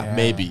 Yeah,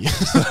 maybe.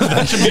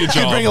 That should be a Could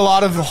job. bring a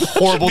lot of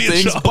horrible Should be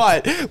a things, job.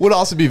 but would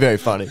also be very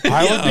funny.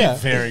 I would Yeah. be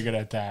very good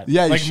at that.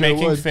 Yeah, you like sure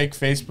making would. fake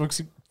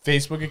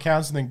Facebook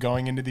accounts and then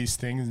going into these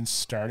things and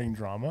starting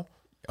drama.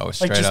 Oh, Like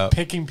straight just up.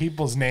 picking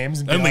people's names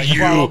and, being And like, like,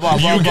 blah, blah,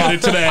 blah, you blah, get blah.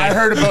 it today. I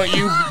heard about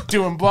you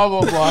doing blah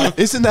blah blah.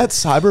 Isn't that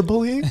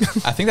cyberbullying?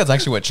 I think that's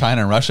actually what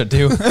China and Russia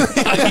do.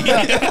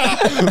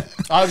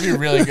 I would be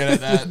really good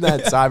at that.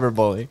 That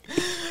cyberbullying.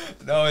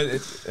 No,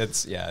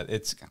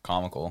 it's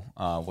comical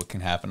what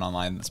can happen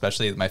online.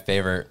 Especially my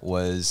favorite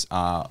was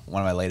one of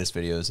my latest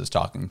videos is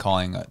talking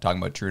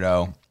about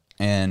Trudeau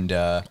and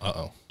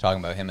talking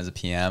about him as a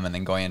PM, and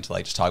then going into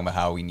like just talking about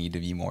how we need to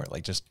be more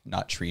like just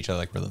not treat each other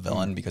like we're the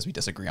villain because we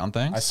disagree on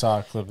things. I saw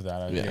a clip of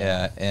that.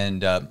 Yeah,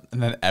 and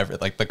then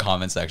the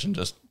comment section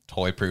just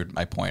totally proved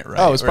my point, right?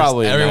 Oh, it's Whereas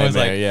probably a everyone's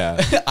nightmare,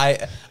 like,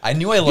 yeah. I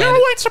knew I landed. You're a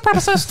white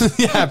supremacist.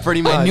 Yeah,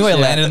 pretty much. I knew I yeah.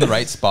 landed in the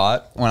right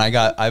spot when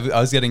I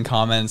was getting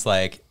comments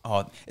like,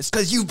 "Oh, it's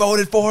because you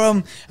voted for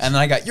him," and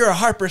then I got, "You're a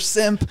Harper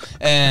simp,"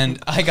 and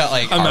I got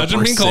like, Imagine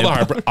Harper being called a simp.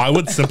 Harper. I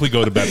would simply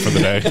go to bed for the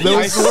day.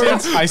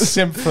 I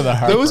simp for the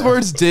heart. Those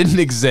words didn't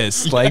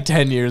exist like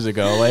 10 years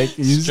ago. Like,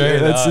 Straight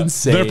that's up.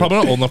 insane. They're probably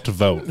not old enough to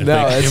vote if,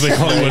 No, if they that's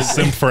call you a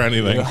simp for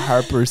anything.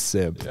 Harper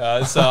simp.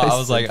 So I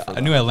was like, I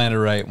knew I landed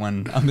right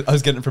when I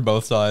was getting it for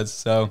both sides.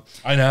 So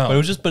I know.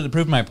 but it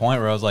proved my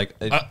point where I was like,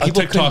 On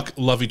people TikTok,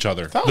 love each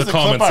other. That was The the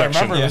comment clip I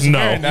section. remember. It was a No.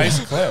 very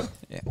nice clip.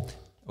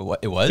 What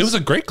it was? It was a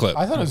great clip.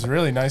 I thought it was a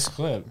really nice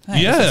clip.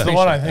 Yeah. It's the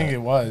one I think it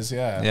was.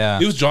 Yeah. yeah.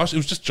 It was Josh. It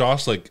was just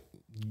Josh like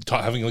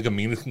having like a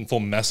meaningful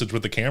message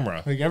with the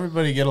camera. Like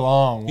everybody get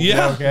along. We'll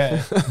Yeah. be okay.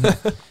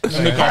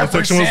 And the comment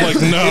section was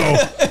like,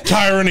 no,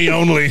 tyranny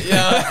only.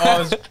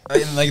 Yeah,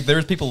 and like there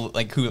was people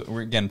like who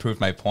were, again proved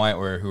my point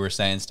who were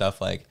saying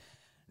stuff like,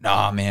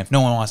 "Nah, man, if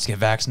no one wants to get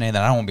vaccinated,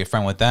 then I don't want to be a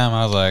friend with them."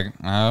 I was like,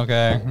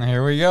 "Okay,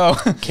 here we go."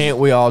 Can't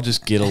we all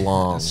just get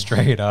along?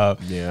 Straight up.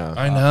 Yeah.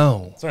 I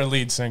know. It's our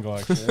lead single,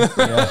 actually.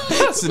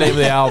 That's the name of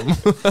the album.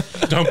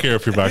 Don't care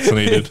if you're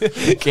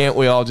vaccinated. Can't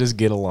we all just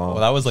get along?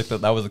 Well, that was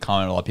the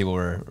comment a lot of people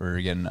were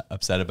getting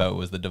upset about,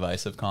 was the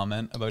divisive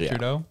comment about Yeah.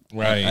 Trudeau.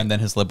 Right. And then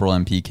his Liberal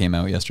MP came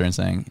out yesterday and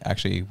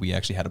saying, we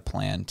actually had a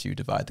plan to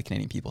divide the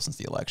Canadian people since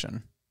the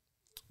election.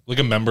 Like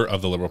a member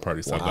of the Liberal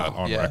Party said that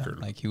on Yeah. record.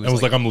 Like, he he was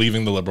was like- like, I'm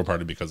leaving the Liberal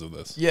Party because of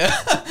this. Yeah.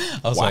 I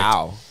was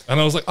wow. And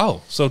I was like,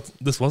 oh, so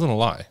this wasn't a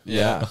lie.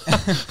 yeah.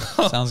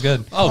 like, sounds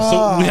good. Oh,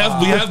 so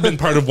we have been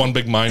part of one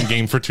big mind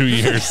game for 2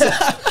 years.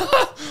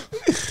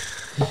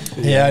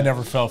 Yeah, I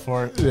never fell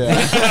for it.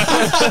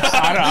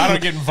 I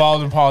don't get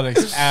involved in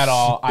politics at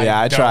all. I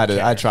don't try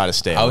care. to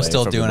stay I was away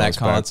still from the doing at most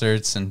part.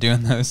 concerts and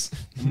doing those.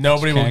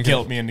 Nobody will Can't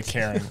guilt me into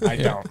caring. I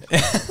don't.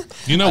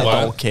 You know I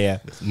what? don't care.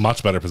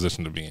 Much better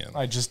position to be in.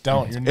 I just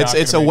don't. You're not.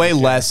 It's a gonna way make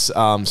me care.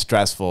 less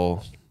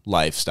stressful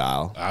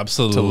lifestyle.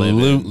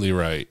 Absolutely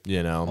right.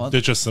 You know.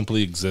 They just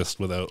simply exist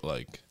without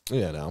like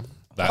You know.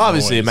 that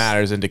Obviously, it noise.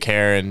 matters and to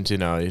care and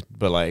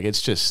but like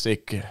it's just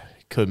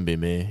couldn't be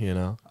me. You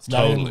know. It's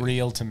not even Totally.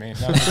 real to me.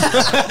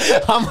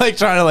 I'm like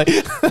trying to like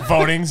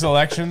Votings,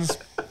 elections,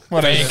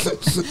 whatever.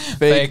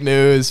 fake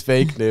news.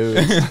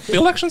 The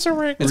elections are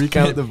rigged.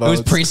 Recount the It was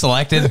votes.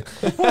 pre-selected.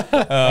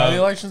 Are the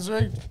elections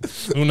rigged?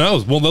 Who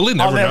knows? Well, they'll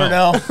I'll never, never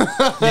know.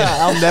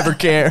 I'll never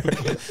care.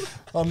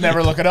 I'll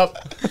never look it up.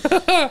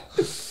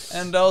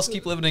 And I'll just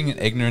keep living in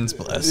ignorance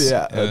bliss.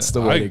 Yeah, that's the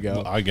way to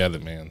go. I get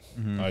it, man.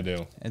 I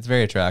do. It's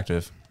very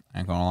attractive. I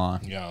ain't gonna lie.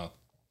 Yeah.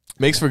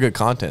 Makes for good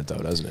content though,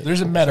 doesn't it?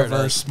 There's a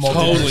metaverse, multiverse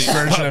Totally.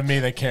 version of me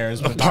that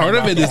cares. But Part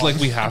I'm of it not is like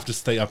one. we have to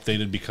stay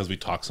updated because we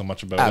talk so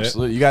much about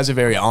Absolutely. You guys are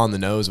very on the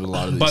nose with a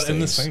lot of it. these But things. in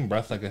the same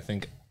breath, like I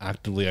think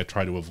actively I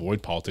try to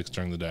avoid politics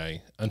during the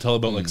day until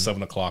about like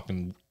 7 o'clock,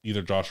 and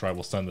either Josh or I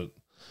will send a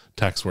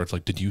text where it's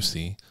like, "Did you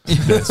see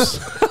this?"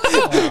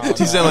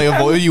 You sound like a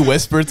voice. You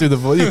whisper through the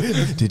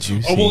voice. Did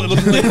you see? Oh, well, it'll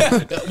be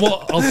like,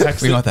 well, I'll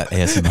text We it. want that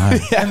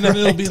ASMR. And then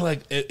it'll be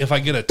like, if I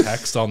get a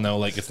text, I'll know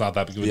like it's not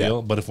that big of a Yeah.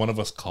 deal. But if one of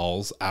us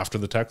calls after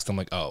the text, I'm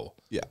like, oh,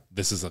 Yeah.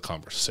 this is a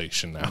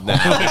conversation now. Now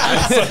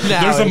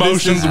There's this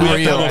emotions. is We have to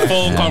real. have a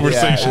full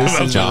conversation. this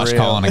about is Josh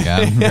real. calling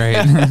again.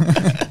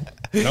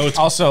 Great. No, it's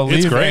Also,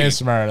 it's leave great.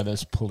 ASMR out of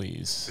this,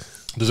 please.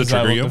 Does it 'Cause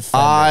I trigger will you?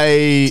 defend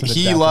it to the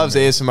He death of loves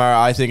me. ASMR.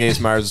 I think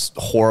ASMR is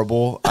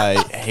horrible. I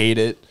hate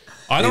it.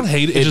 I don't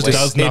hate it. It just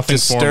does nothing It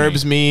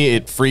disturbs for me. me.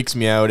 It freaks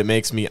me out. It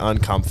makes me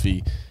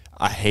uncomfy.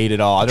 I hate it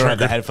all. I don't have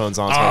the Trigger. headphones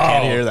on, so I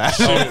can't hear that.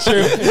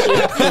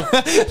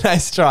 Oh, true.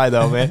 Nice try,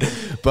 though, man.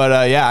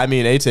 But yeah, I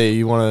mean, Ate,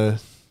 you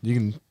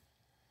can.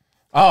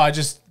 Oh, I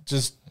just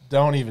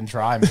don't even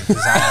try me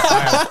because I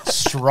have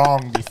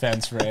strong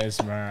defense for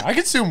ASMR. I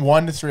consume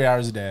 1 to 3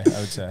 hours a day, I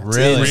would say. Really?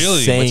 Really?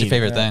 What's your Insane.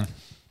 favorite thing?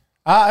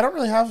 I don't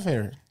really have a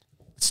favorite.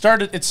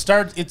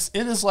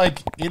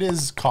 It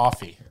is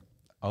coffee.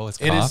 Oh, it's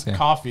It coffee. is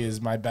coffee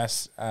is my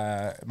best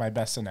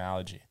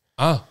analogy.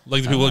 Like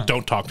the people that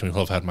don't talk to me who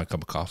have had my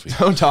cup of coffee.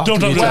 Don't talk Don't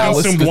to me. talk to me. I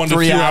Listen consumed 1 to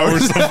 3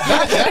 hours.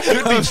 That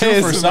could be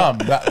true for ASMR. some,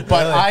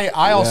 but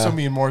I also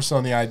mean more so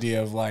in the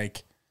idea of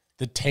like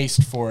the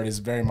taste for it is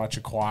very much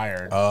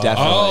acquired.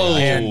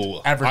 Definitely.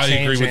 And ever I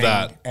changing. agree with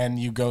that. And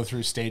you go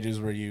through stages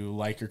where you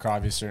like your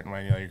coffee a certain way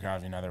and you like your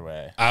coffee another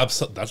way.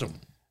 Absolutely. That's a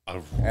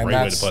And great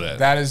way to put it.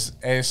 that is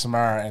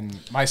ASMR. And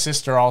my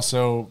sister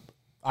also,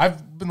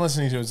 I've been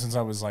listening to it since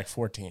I was like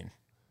 14.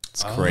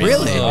 It's crazy.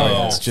 Really? Oh,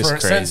 yeah. It's just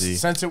crazy.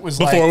 Since it was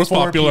Before like it was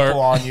 4 popular. people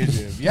on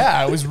YouTube.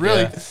 Yeah, it was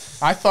really.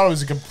 I thought it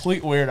was a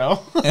complete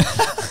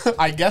weirdo.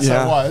 I guess I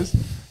Yeah. was,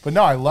 but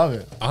no, I love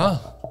it.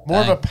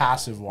 More of Dang. a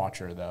passive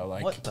watcher though.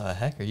 Like What the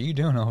heck are you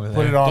doing over there?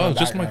 put it on. Oh, in the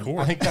just my background.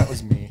 cord. I think that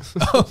was me.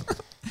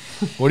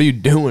 What are you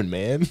doing,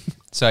 man?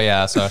 So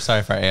sorry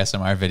if our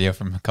ASMR video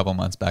from a couple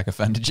months back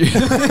offended you. No,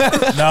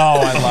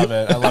 I love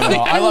it. I love it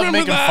all. I love remember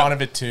making that. fun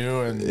of it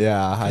too, and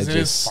Yeah, I 'cause it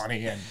is just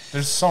funny, and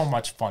there's so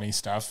much funny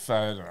stuff.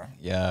 I don't know.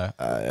 Yeah.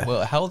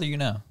 Well, how old are you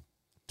now?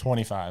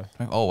 25.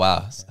 Oh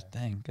wow,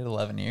 dang, good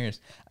 11 years.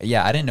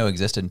 Yeah, I didn't know it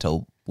existed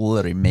until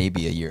literally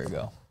maybe a year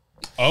ago.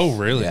 Oh,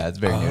 really? Yeah, it's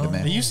very new to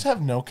They me. used to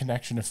have no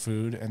connection to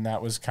food, and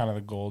that was kind of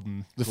the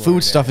golden. the glory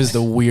food stuff days. is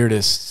the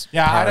weirdest.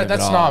 Yeah, part of it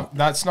that's all.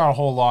 that's not a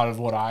whole lot of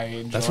what I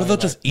enjoy. That's where they'll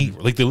just but- eat.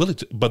 Like they literally,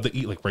 but they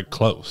eat like right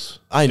close.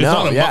 I It's know,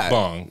 not a yeah.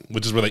 mukbang,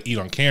 which is where they eat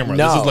on camera.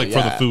 No, this is like for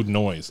the yeah. food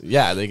noise.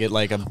 Yeah, they get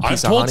like a I've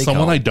piece of told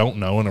someone I honeycomb. don't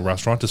know in a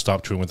restaurant to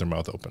stop chewing with their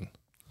mouth open.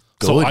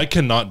 So Good. I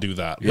cannot do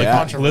that. Like, Yeah.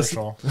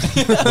 Controversial.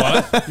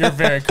 what? You're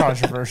very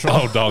controversial.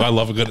 Oh, dog, I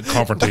love a good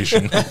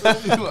confrontation.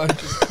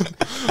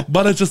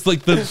 But it's just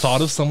like the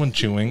thought of someone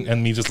chewing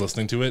and me just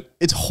listening to it.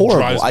 It's horrible.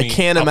 drives I me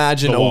can't up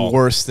imagine the a wall.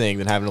 worse thing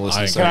than having to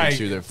listen I- to Can someone I-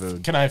 chew their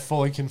food. Can I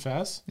fully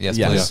confess? Yes,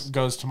 Yes. please. This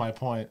goes to my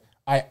point.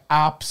 I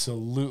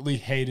absolutely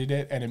hated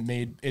it, and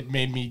it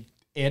made me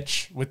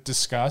itch with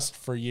disgust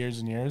for years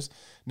and years.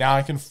 Now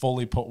I can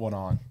fully put one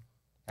on.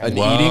 An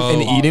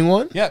Whoa. eating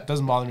one? Yeah, it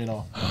doesn't bother me at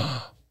all.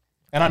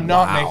 And I'm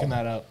not Wow. making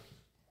that up.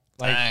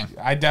 Like Dang.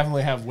 I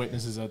definitely have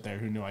witnesses out there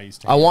who knew I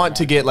used to. I hate want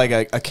that. to get like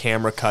a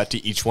camera cut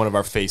to each one of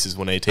our faces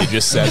when AT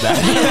just said that.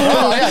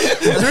 Oh,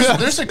 yeah.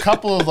 There's a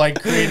couple of like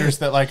creators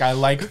that like I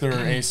like their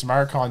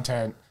ASMR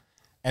content,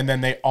 and then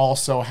they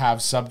also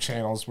have sub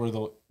channels where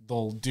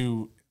they'll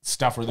do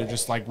stuff where they're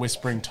just like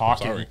whispering,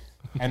 talking, Sorry.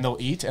 and they'll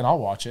eat, and I'll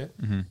watch it.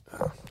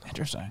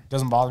 Interesting.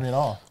 Doesn't bother me at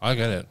all. I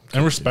get it.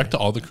 And respect to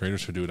all the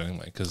creators who do it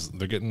anyway, because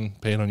they're getting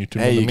paid on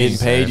YouTube. Hey, more you're than me. getting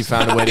paid. You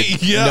found a way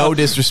to. Yeah. No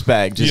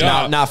disrespect. Just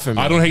Yeah. not for me.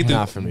 I don't hate the.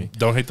 Not for me.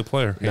 Don't hate the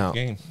player. Hate No. the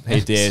game.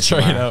 Hate the ASMR.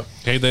 Straight up.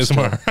 Hate the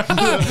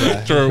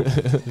ASMR. True.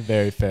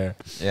 Very fair.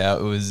 Yeah,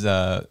 it was.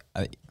 I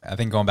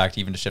think going back to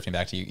even just shifting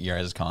back to your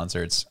guys'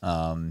 concerts.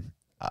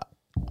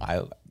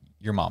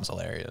 Your mom's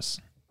hilarious.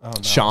 Oh no.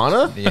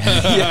 Shauna? Yeah.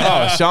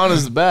 Oh,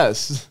 Shauna's the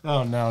best.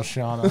 Oh no,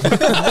 Shauna.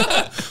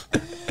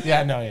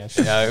 Yeah, no, yeah.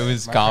 Yeah, it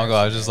was comical.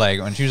 I was just like,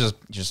 when she was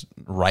just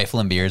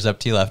rifling beers up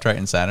to you left, right,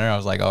 and center, I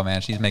was like, oh man,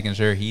 she's making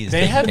sure he's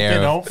They taken hadn't care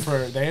been of. out for.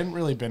 They hadn't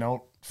really been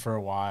out for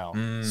a while.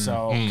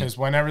 So because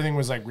when everything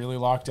was like really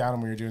locked down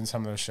and we were doing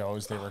some of those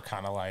shows, they were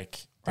kind of like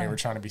they were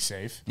trying to be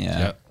safe. Yeah.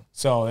 Yeah.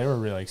 So they were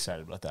really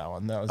excited about that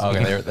one. That was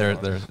Okay, they're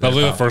That was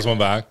like the first one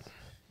back.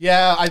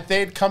 Yeah,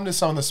 they'd come to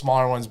some of the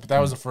smaller ones, but that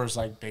was the first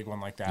like big one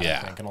like that. Yeah.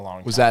 I think in a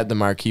long Was time. that the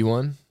marquee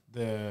one?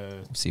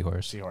 the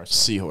seahorse. seahorse?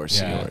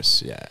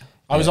 Seahorse. Yeah.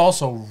 I was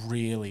also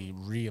really,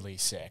 really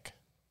sick.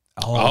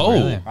 Oh,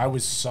 really? I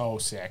was so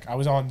sick. I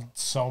was on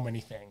so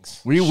many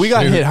things. We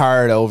got hit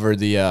hard over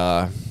the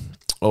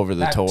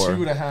That tour.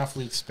 2.5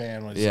 week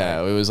span was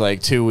Yeah, like, it was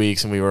like 2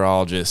 weeks, and we were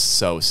all just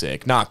so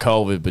sick. Not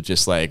COVID, but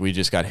just like we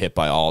just got hit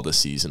by all the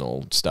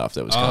seasonal stuff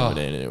that was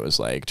coming in, and it was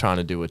like trying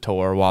to do a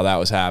tour while that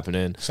was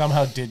happening.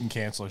 somehow didn't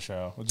cancel a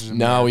show. Which is a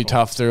No, we miracle.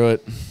 toughed through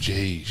it.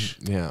 Jeez.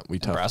 Yeah, we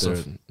toughed through it.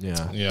 Impressive.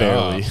 Yeah, Yeah.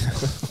 barely.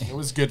 It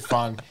was good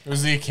fun. It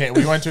was the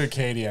we went to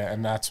Acadia,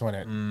 and that's when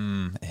it.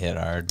 Hit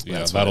hard. Yeah,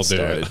 That's that'll when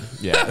do it it.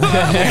 started.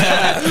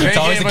 Yeah, They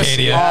always gave us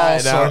Acadia. all I know.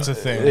 sorts of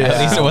things. Yeah. At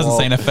least it wasn't well-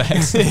 saying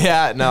effects.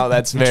 yeah. No,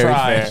 that's very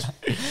Tried.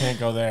 fair. Can't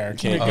go there.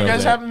 Can't you go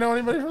guys there. happen to know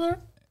anybody from there?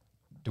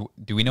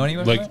 Do we know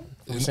anyone? Like Are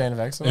we saying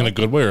Vex? in a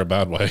good way or a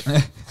bad way?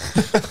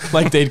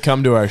 Like they'd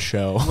come to our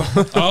show.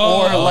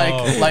 Or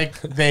like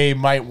they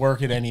might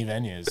work at any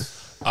venues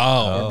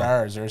Oh, or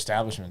bars or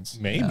establishments.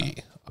 maybe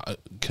I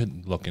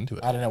could look into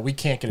it. I don't know. We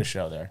can't get a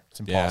show there.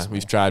 It's Yeah, impossible.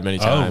 we've tried many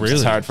times. really?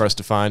 It's hard for us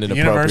to find an The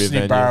appropriate university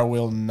venue. bar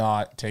will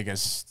not take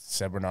us.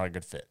 Said we're not a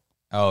good fit.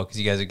 Oh, because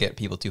you guys would get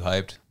people too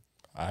hyped.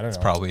 I don't know. That's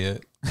probably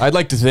it. I'd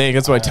like to think.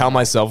 That's what I tell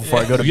myself before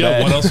I go to Yeah,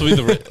 bed. what else would be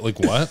the like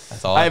what?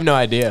 That's all. I have no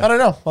idea. I don't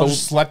know. I'll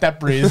just let that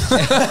breathe.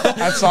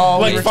 That's all.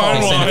 Like we were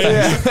fine told. wine.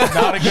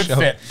 Not a good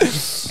fit.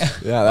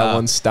 Yeah, that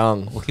one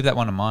stung. We'll keep that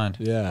one in mind.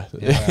 Yeah.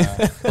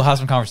 We'll have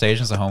some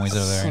conversations with the homies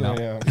over there. You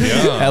know,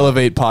 Yeah.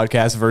 Elevate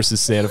podcast versus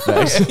Santa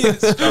Fe.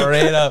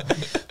 straight up.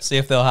 See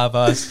if they'll have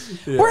us.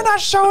 We're not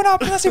showing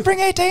up unless you bring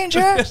 18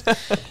 chairs.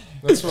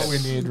 That's what we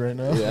need right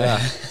now.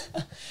 Yeah.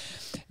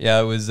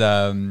 Yeah, it was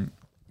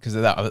because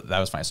that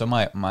was fine. So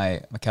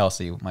my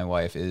Kelsey, my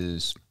wife,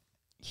 is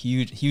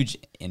huge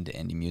into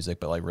indie music,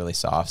 but like really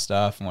soft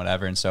stuff and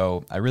whatever. And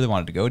so I really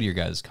wanted to go to your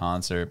guys'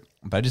 concert,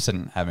 but I just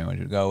didn't have anyone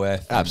to go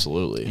with. And,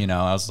 Absolutely. you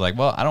know, I was like,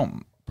 well, I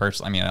don't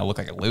personally. I mean, I look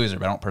like a loser,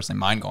 but I don't personally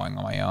mind going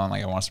on my own.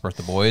 Like, I want to support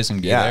the boys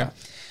and be there.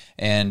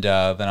 And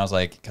then I was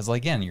like, because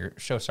like, again, your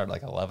show started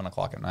like 11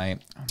 o'clock at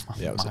night.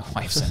 Yeah, my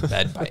wife's in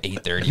bed by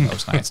 8:30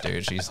 most nights,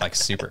 dude. She's like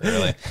super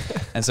early.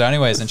 And so,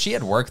 anyways, and she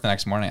had work the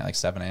next morning at like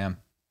 7 a.m.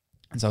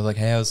 And so I was like,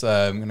 hey,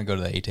 I'm going to go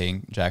to the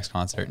 18 Jack's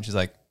concert. And she's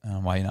like,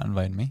 why are you not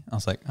inviting me? I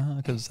was like,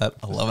 because it's at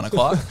 11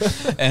 o'clock.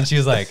 And she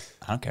was like,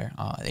 I don't care.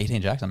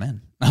 18 Jacks, I'm in.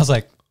 And I was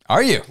like,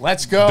 are you?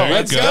 Let's go. There you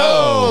Let's go.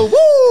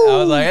 go. I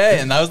was like, hey.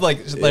 And that was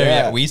like,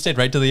 Yeah. we stayed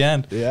right to the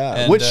end. Yeah.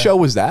 And, Which show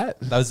was that?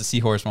 That was the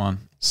Seahorse one.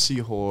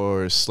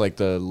 Seahorse, like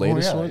the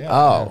latest yeah, one? yeah,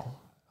 Oh.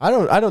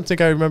 I don't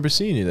think I remember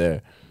seeing you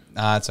there.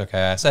 It's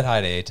okay. I said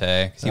hi to Ate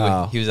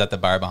because he was at the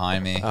bar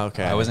behind me.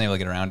 Okay. I wasn't able to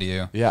get around to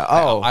you. Yeah.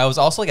 Oh. I was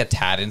also like a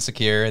tad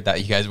insecure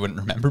that you guys wouldn't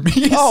remember me.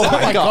 Oh, So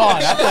my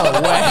God.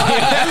 No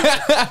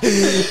I was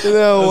like,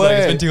 it's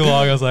way. been too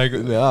long. I was like,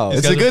 No. these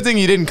It's guys a good thing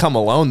you didn't come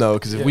alone, though,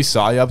 because if we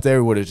saw you up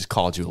there, we would have just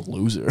called you a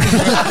loser.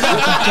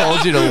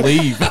 Told you to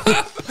leave.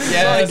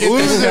 Yeah,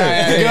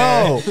 Loser.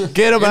 Go.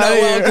 Get him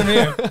out of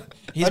here.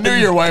 I knew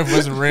your wife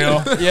wasn't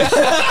real. Yeah.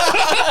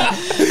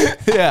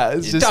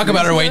 It's just Talk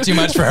about her way too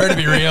much for her to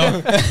be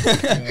real.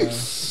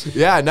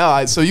 Yeah,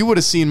 no. So you would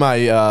have seen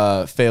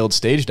my failed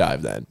stage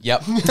dive then.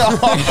 Yep.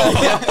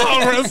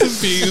 Oh, rest in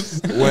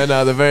peace. When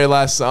the very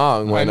last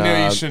song. When, knew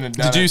you shouldn't have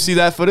done Did you it. see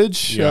that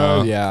footage?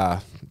 Yeah. Yeah.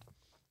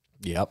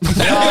 Yep.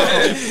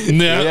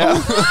 No. Yeah.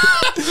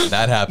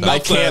 That happened. I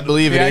can't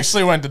believe We it.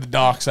 actually went to the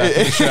docks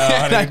after the show.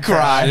 And I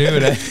cried.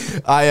 Dude,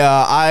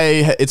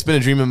 It's been a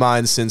dream of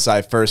mine since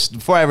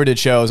before I ever did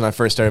shows and I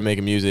first started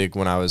making music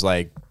when I was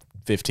like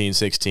 15,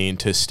 16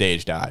 to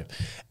stage dive.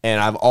 And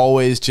I've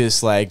always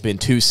just like been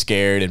too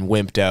scared and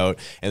wimped out.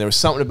 And there was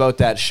something about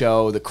that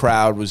show. The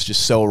crowd was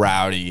just so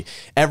rowdy.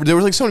 There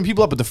was like so many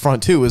people up at the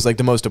front too. It was like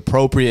the most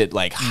appropriate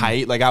like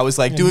height. Like I was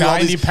like doing all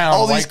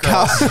 90-pound these white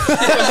girls.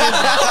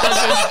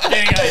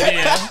 Big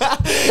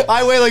idea.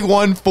 I weigh like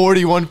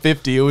 140,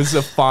 150. It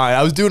was fine.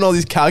 I was doing all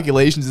these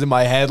calculations in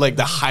my head, like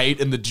the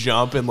height and the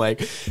jump, and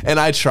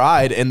I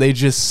tried, and they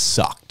just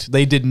sucked.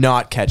 They did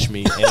not catch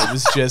me, and it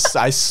was just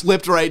I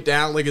slipped right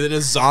down like in a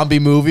zombie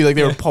movie, like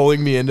they were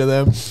pulling me into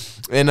them.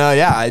 And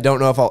I don't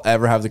know if I'll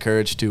ever have the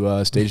courage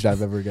to stage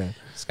dive ever again.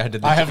 this guy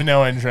did the I have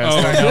no interest.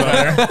 I know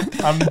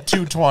better. I'm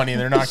 220.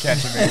 They're not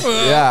catching me.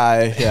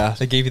 Yeah.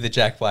 They gave you the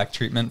Jack Black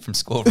treatment from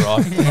School of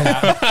Rock.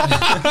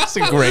 That's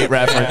a great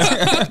reference.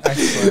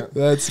 Excellent.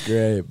 That's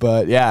great.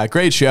 But yeah,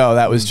 great show.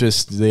 That was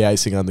just the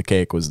icing on the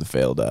cake was the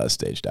failed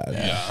stage dive.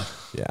 Yeah,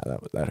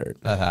 that hurt.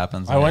 That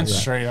happens. I went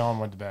straight on,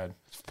 went to bed.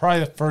 It's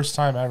probably the first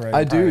time ever.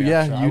 I do,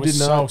 yeah, I you was did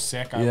so not-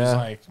 sick. I yeah. was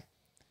like,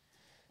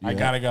 I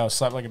gotta go.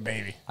 Slept like a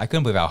baby. I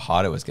couldn't believe how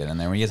hot it was getting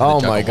there. When you guys had Oh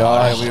to juggle my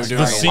God, water. we were doing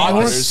The a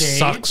seahorse stage.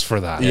 sucks for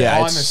that.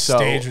 Yeah, on it's the so-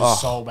 stage was ugh.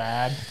 so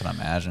bad. I can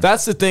imagine.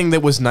 That's the thing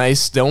that was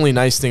nice. The only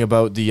nice thing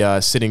about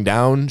the sitting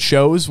down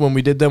shows when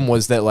we did them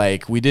was that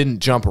like we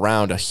didn't jump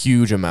around a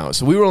huge amount.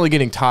 So we were only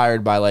getting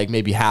tired by like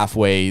maybe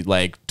halfway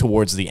like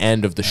towards the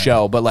end of the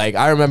show. But like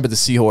I remember the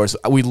Seahorse,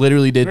 we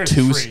literally did We were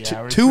two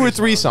three or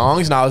three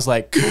songs, and I was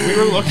like, We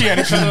were looking at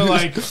each other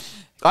like,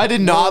 I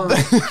did not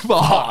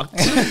fuck.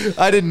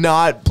 I did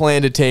not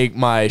plan to take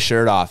my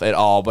shirt off at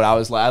all, but I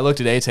was like I looked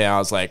at Ate and I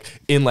was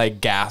like in like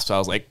gasps. I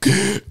was like,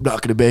 I'm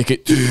not gonna make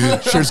it.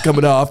 Shirt's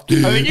coming off.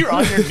 I think you're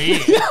on your knee.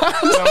 So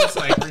it's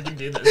like, we can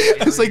do this.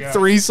 It's like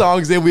 3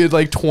 songs in. We had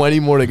like 20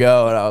 more to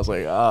go, and I was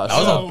like, oh, that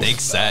was a big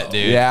set,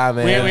 dude. yeah,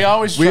 man. We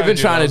always we've try been to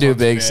do trying to those do ones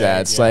big big,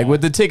 sets. yeah. Like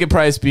with the ticket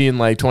price being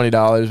like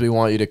 $20, we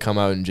want you to come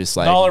out and just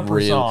like $1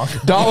 per song.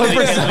 $1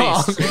 per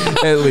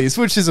song at least,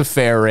 which is a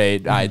fair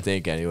rate, I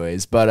think,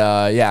 anyways.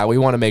 But yeah, we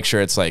want to make sure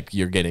it's like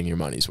you're getting your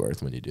money's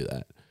worth when you do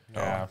that.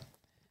 Yeah.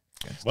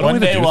 One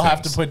day we'll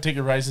have to put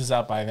ticket prices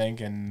up, I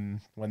think, and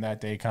when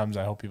that day comes,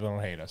 I hope people don't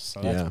hate us.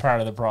 So that's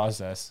part of the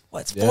process.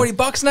 What's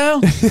 $40 now?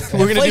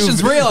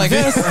 Inflation's real, I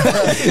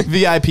guess.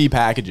 VIP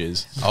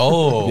packages.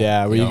 Oh,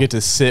 Yeah, where you get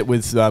to sit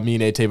with me and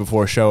Nate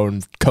before a show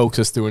and coax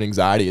us through an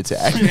anxiety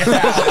attack. We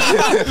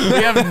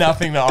have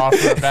nothing to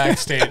offer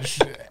backstage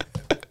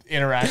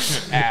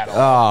interaction at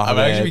all. I would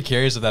actually be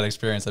curious of that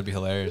experience. That'd be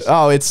hilarious.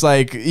 Oh, it's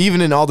like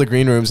even in all the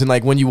green rooms and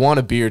like when you want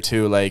a beer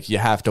too, like you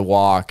have to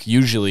walk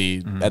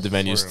usually at the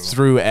venues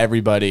through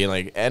everybody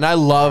and I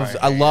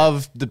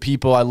love the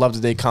people. I love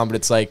that they come, but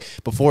it's like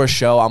before a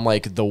show, I'm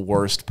like the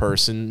worst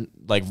person,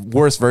 like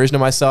worst version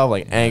of myself,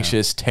 like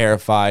anxious,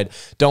 terrified,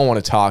 don't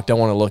want to talk, don't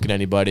want to look at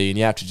anybody, and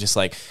you have to just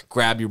like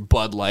grab your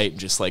Bud Light and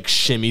just like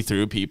shimmy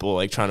through people,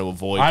 like trying to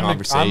avoid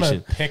conversation. I'm a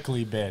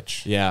pickly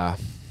bitch. Yeah.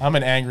 I'm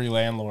an angry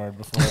landlord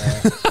before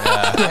a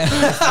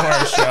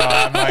show.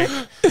 I'm like,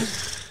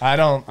 I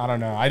don't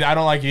know. I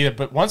don't like it either.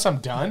 But once I'm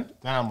done,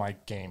 then I'm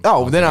like game.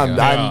 Oh, then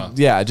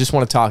I just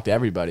want to talk to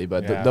everybody.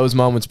 But those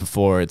moments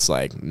before, it's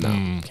like,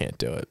 no, can't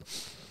do it.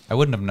 I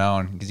wouldn't have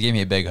known because he gave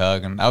me a big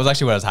hug, and I was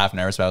half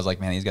nervous, but I was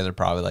like, man, these guys are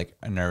probably like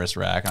a nervous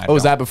wreck. And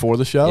was that before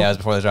the show? Yeah, it was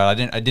before the show. I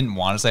didn't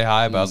want to say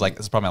hi, but I was like,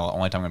 this is probably the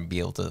only time I'm gonna be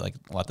able to like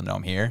let them know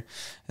I'm here.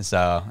 And so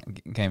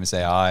I came to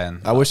say hi,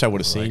 and I wish I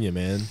would have seen you,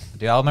 man.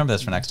 Dude, I'll remember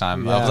this for next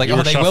time. Yeah. I was like, You they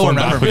were will shuffling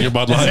remember back with me. your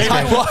Bud Light.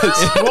 I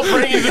was. We'll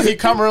bring you, if you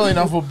come early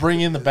enough, we'll bring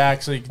you in the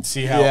back so you can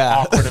see how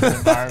awkward of an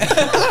environment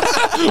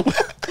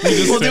it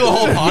is. We'll do a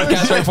whole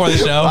podcast right before the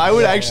show. I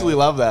would actually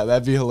love that.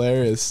 That'd be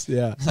hilarious.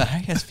 Yeah. How are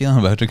you guys feeling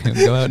about to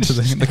go out to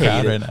the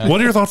crowd right now? What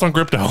are your thoughts on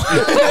crypto?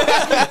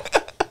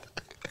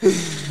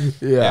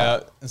 Yeah.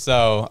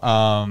 So,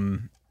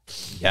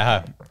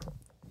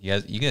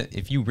 you guys,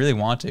 if you really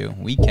want to,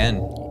 we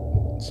can.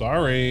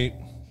 Sorry.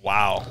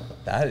 Wow,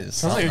 that is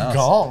Sounds like something a else.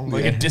 gong,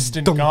 like a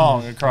distant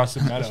gong across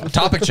the meadow.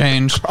 Topic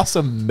change. Across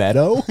a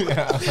meadow?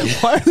 Yeah.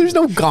 Why? There's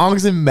no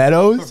gongs in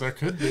meadows? There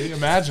could be.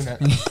 Imagine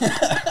it.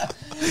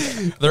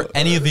 Are there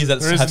any of these that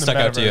There is have in the stuck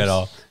out to you at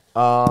all?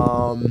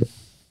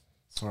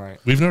 It's all right.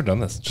 We've never done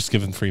this. Just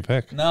giving free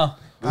pick. No.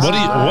 What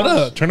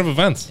a turn of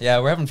events. Yeah,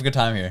 we're having a good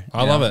time here.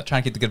 I love it.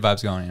 Trying to keep the good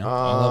vibes going. You know.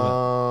 I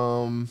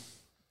love it.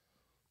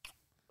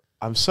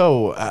 I'm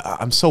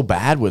so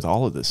bad with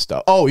all of this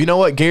stuff. Oh, you know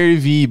what? Gary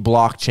V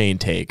blockchain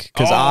take,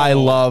 because I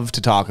love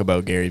to talk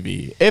about Gary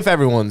V. If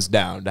everyone's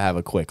down to have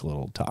a quick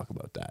little talk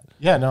about that.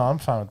 Yeah, no, I'm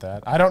fine with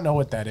that. I don't know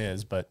what that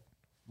is, but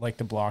like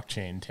the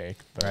blockchain take.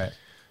 But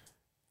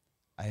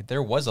Right.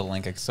 There was a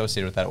link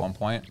associated with that at one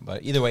point,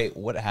 but either way,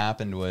 what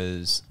happened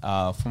was,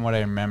 from what I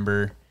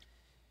remember,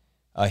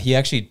 he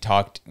actually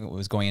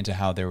was going into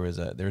how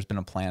there's been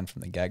a plan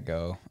from the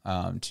get-go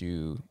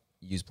to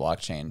use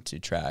blockchain to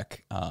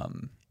track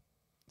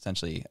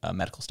essentially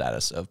medical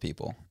status of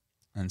people,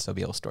 and so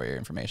be able to store your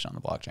information on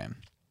the blockchain.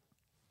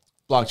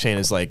 Blockchain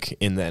is like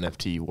in the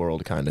NFT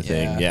world kind of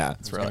thing. Yeah. I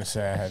was going to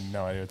say I had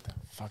no idea what the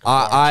fuck.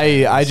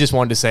 I just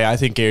wanted to say I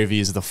think Gary Vee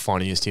is the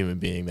funniest human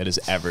being that has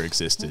ever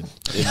existed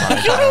in my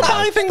entire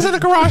life. Things at a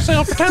garage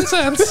sale for 10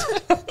 cents.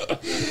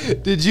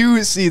 Did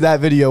you see that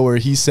video where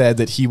he said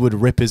that he would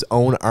rip his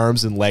own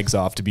arms and legs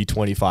off to be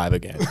 25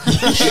 again?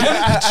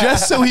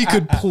 Just so he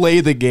could play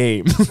the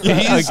game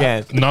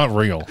again. Not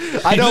real.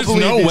 I don't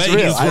believe no he's way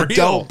real. he's I real.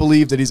 don't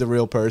believe that he's a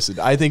real person.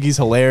 I think he's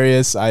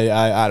hilarious.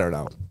 I don't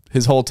know.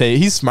 His whole take.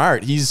 He's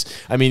smart. He's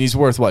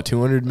worth what,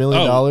 $200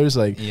 million?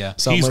 Like, yeah.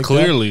 something He's like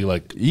clearly that.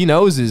 like He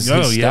knows his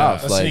yeah.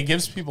 stuff. Listen, he Like,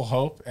 gives people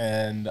hope,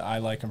 and I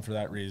like him for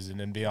that reason.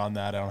 And beyond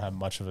that, I don't have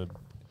much of a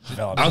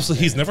development. honestly,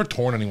 he's never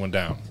torn anyone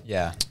down.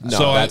 Yeah. no,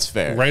 So that's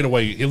fair. Right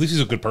away, at least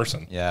he's a good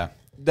person. Yeah.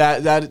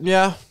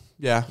 Yeah.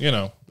 You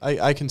know,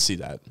 I can see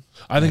that.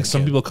 I think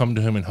some people come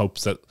to him in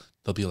hopes that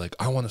they'll be like,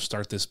 I want to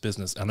start this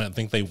business. And I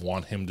think they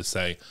want him to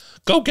say,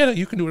 go get it.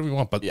 You can do whatever you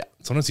want. But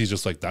sometimes he's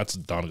just like, that's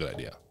not a good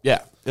idea.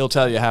 Yeah, he'll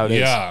tell you how it is.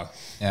 Yeah.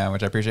 Yeah,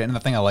 which I appreciate. And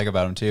the thing I like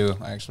about him too,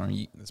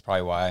 actually, that's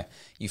probably why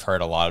you've heard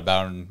a lot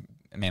about him.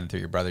 Man, through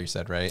your brother, you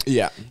said, right?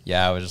 Yeah.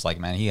 Yeah, I was just like,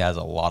 man, he has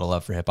a lot of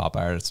love for hip hop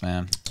artists,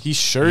 man. He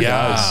sure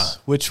does.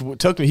 Which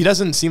took me. He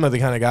doesn't seem like the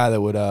kind of guy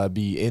that would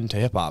be into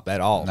hip hop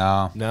at all.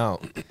 No.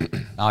 No.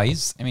 Oh,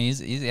 he's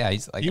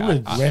like, You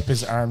would rip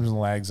his arms and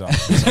legs off.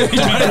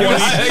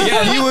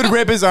 He would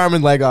rip his arm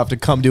and leg off to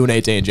come do an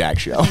 8-day Jack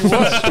show.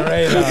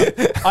 Straight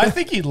up. I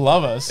think he'd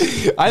love us.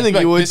 I think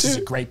he would This is a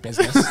too. great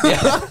business.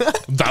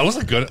 That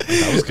was good.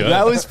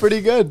 That was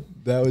pretty good.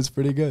 That was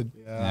pretty good.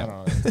 I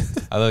don't know.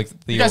 I like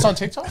the You guys on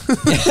TikTok?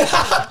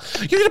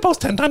 You need to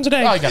post 10 times a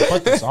day. Oh, you got to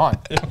put this on.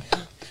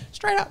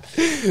 straight up.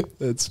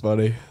 That's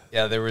funny.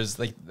 Yeah, there was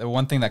like the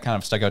one thing that kind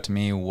of stuck out to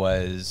me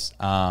was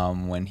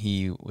when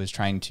he was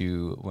trying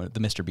to the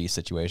Mr. Beast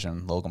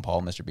situation. Logan Paul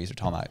and Mr. Beast are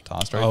telling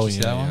that story. Did you see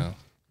that one?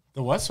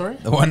 The what, sorry?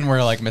 The one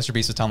where like Mr.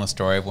 Beast was telling the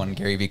story of when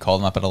Gary Vee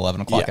called him up at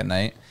 11 o'clock at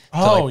night to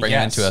Oh, like bring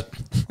yes. him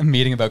into a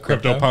meeting about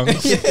crypto.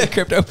 CryptoPunks. Yeah,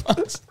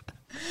 CryptoPunks.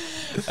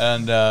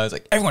 And it's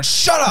like, everyone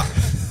shut up.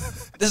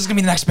 This is going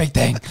to be the next big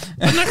thing.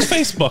 The next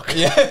Facebook.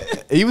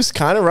 He was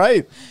kind of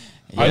right.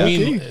 I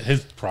mean,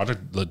 his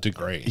project did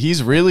great.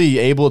 He's really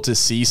able to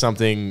see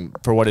something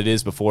for what it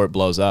is before it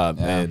blows up,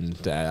 and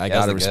I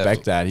gotta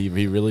respect that. He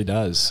really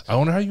does. I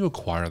wonder how you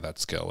acquire that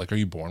skill. Like, are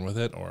you born with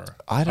it, or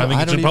I think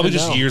it's don't probably even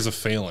just know. years of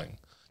failing.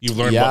 You've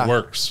learned what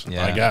works.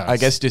 Yeah. I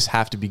guess. You just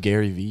have to be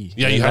Gary Vee.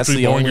 Yeah, you have to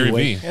be born Gary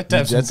Vee. You have to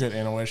have some good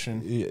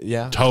intuition.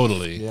 Yeah,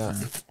 Totally. Yeah,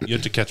 You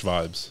have to catch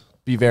vibes.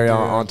 be very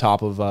on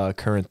top of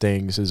current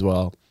things as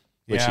well.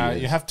 Yeah,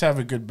 you have to have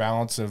a good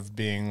balance of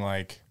being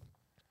like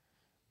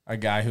a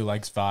guy who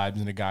likes vibes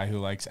and a guy who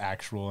likes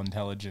actual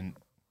intelligent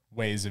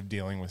ways of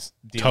dealing with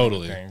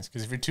things.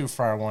 Because if you're too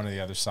far one or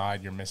the other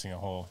side, you're missing a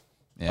whole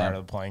part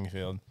of the playing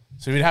field.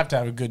 So you'd have to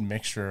have a good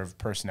mixture of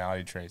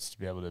personality traits to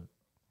be able to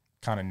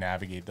kind of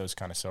navigate those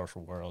kind of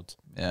social worlds.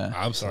 Yeah,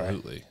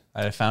 Absolutely.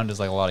 I found is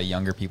like a lot of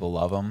younger people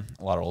love him.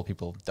 A lot of old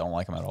people don't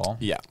like him at all.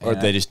 Yeah, or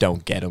they just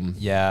don't get him.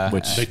 Yeah,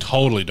 which They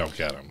totally don't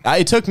get him.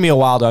 it took me a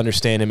while to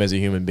understand him as a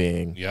human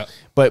being. Yeah.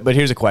 But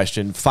here's a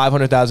question: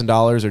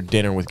 $500,000 or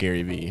dinner with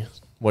Gary Vee?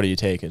 What are you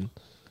taking?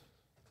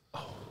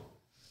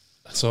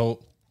 So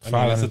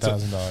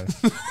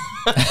 $500,000.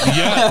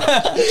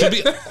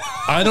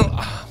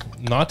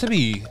 Not to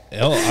be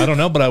ill. I don't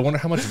know, but I wonder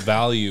how much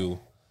value.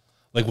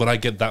 Like, would I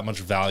get that much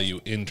value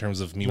in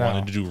terms of me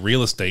wanting to do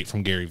real estate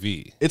from Gary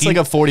Vee? It's like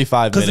a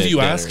 45 minute. Because if you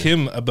dinner. ask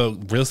him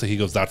about real estate, he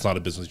goes, "That's not a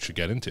business you should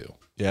get into."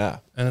 Yeah,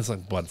 And it's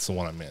like, "What's the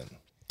one I'm in?"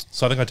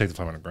 So I think I'd take the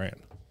 $500,000.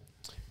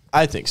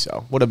 I think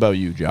so. What about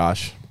you,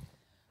 Josh?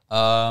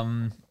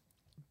 yeah,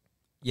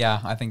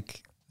 I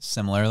think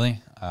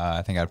similarly.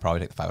 I think I'd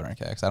probably take the 500K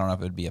because I don't know if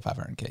it would be a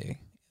 500K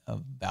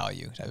of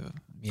value type of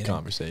meeting.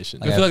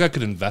 Conversation. I feel like I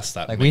could invest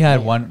that. Like and we make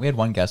had more.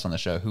 one guest on the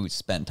show who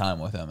spent time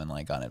with him and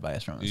like got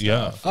advice from him. And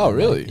Yeah. stuff. Oh,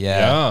 really? Yeah.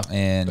 Yeah.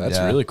 And That's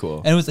really cool.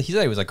 And it was he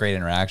said it was a great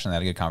interaction. They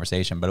had a good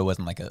conversation, but it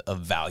wasn't like a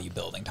value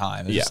building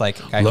time. It was Yeah. just like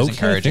a guy who was Low-key, I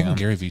encouraging think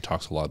him. Gary Vee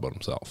talks a lot about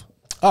himself.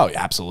 Oh,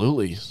 yeah,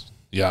 absolutely.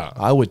 Yeah.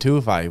 I would too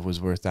if I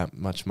was worth that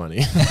much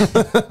money.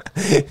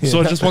 So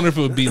I just wonder if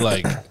it would be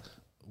like,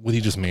 would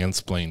he just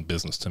mansplain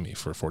business to me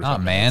for 45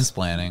 Not minutes?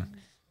 mansplaining.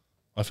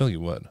 I feel like he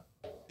would.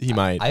 He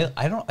might.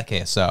 I don't.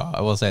 Okay, so I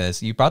will say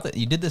this: you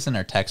did this in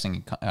our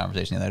texting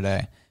conversation the other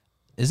day.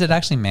 Is it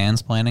actually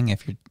mansplaining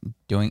if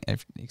you're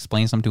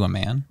explaining something to a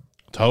man?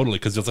 Totally,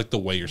 because it's like the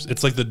way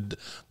it's like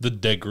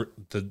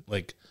the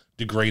like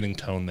degrading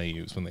tone they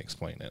use when they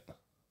explain it.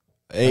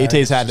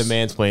 AT's had to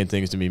mansplain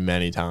things to me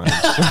many times.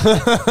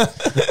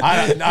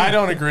 I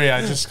don't agree.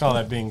 I just call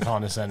that being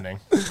condescending.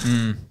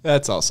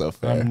 That's also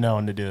fair. I'm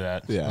known to do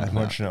that, Yeah.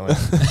 unfortunately.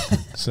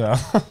 So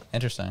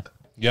Interesting.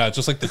 Yeah, it's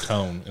just like the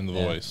tone in the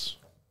voice.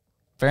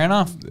 Fair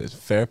enough. It's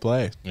fair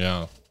play.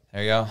 Yeah.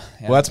 There you go.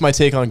 Yeah. Well, that's my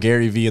take on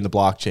Gary Vee and the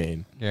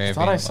blockchain. Gary I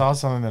thought Vee. I saw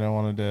something that I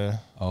wanted to.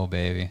 Oh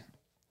baby,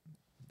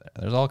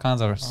 there's all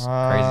kinds of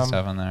crazy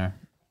stuff in there.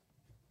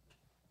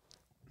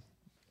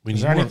 We Is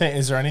need there more, anything?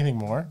 Is there anything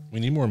more? we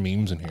need more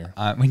memes in here.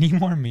 We need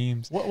more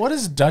memes. What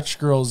is Dutch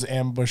girls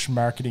ambush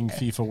marketing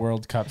FIFA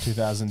World Cup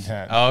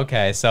 2010?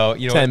 Okay, so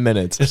you know 10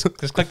 minutes. just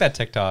click that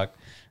TikTok.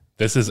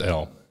 This is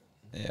ill.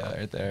 Yeah,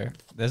 right there.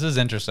 This is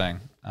interesting.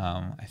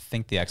 I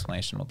think the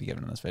explanation will be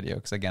given in this video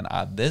because again,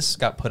 this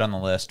got put on the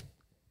list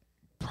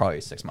probably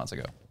 6 months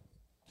ago.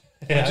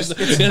 Yeah,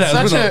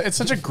 It's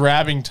such a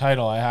grabbing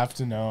title. I have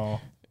to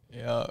know.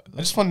 Yeah, I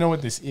just want to know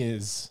what this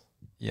is.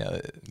 yeah.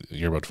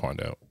 You're about to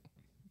find out.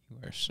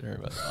 We're sure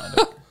about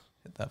that.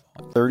 Hit that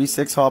phone.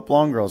 36 hot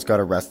blonde girls got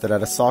arrested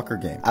at a soccer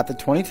game. At the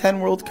 2010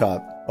 World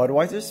Cup,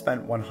 Budweiser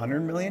spent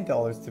 $100 million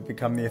to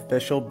become the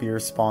official beer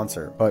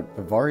sponsor, but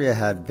Bavaria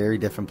had very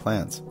different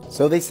plans.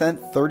 So they sent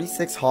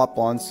 36 hot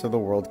blondes to the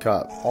World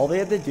Cup. All they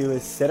had to do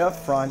is sit up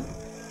front,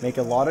 make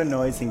a lot of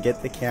noise, and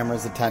get the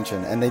camera's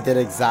attention, and they did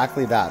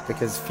exactly that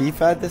because FIFA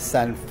had to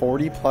send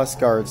 40 plus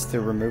guards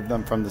to remove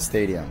them from the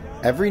stadium.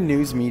 Every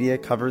news media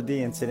covered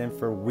the incident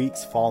for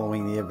weeks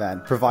following the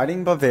event,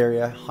 providing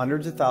Bavaria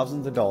hundreds of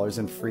thousands of dollars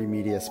in free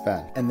media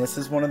spend. And this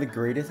is one of the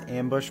greatest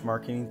ambush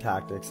marketing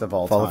tactics of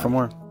all time. Follow for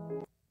more.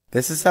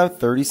 This is how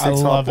 36 I hot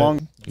love it.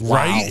 blonde...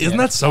 Right? Isn't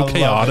that so I love it.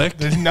 chaotic?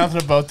 There's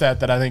nothing about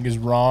that I think is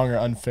wrong or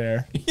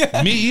unfair.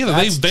 Me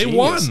either. They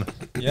won.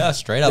 Yeah,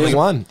 straight up. They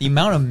won. The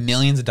amount of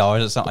millions of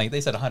dollars. It's not like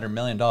they said $100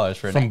 million for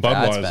From an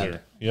ad Budweiser. spend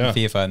Yeah. in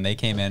FIFA, and they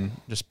came in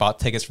just bought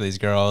tickets for these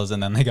girls,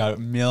 and then they got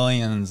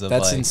millions of.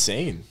 That's like,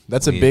 insane.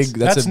 That's a leads. big.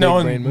 That's a big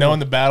knowing brain move. knowing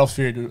the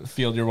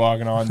battlefield you're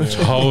walking on to.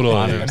 Totally.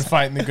 And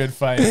fighting the good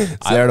fight.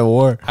 It's there to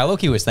war. I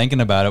low-key was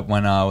thinking about it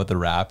when with the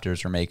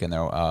Raptors were making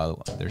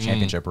their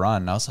championship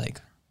run, and I was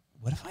like,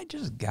 what if I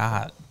just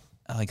got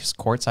like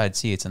courtside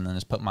seats and then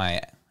just put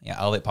my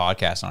Elliot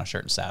podcast on a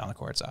shirt and sat on the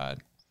courtside?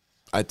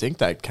 I think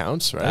that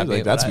counts, right? That'd be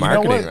Like that's what I- You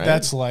know marketing, what right?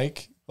 that's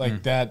like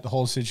that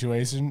whole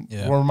situation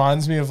Yeah.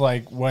 reminds me of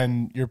like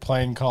when you're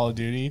playing Call of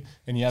Duty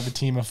and you have a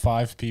team of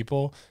 5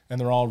 people and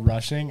they're all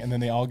rushing and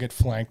then they all get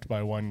flanked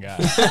by one guy.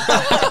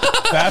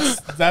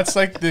 that's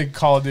like the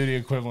Call of Duty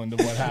equivalent of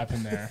what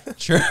happened there.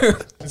 True.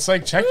 It's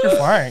like check your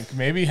flank.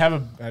 Maybe have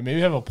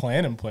a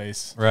plan in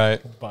place.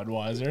 Right.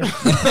 Budweiser.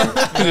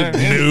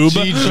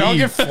 Noob. Don't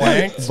get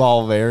flanked.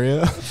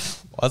 Bavaria.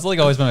 That's like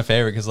always been my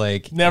favorite because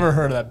like Never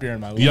heard of that beer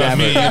in my life. Yeah,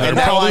 me either. And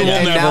Probably will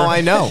never. now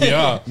I know.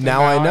 Yeah.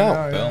 Now I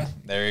know. boom,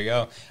 there you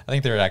go. I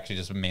think they're actually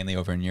just mainly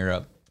over in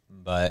Europe,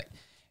 but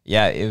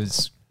yeah,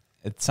 it's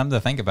something to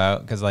think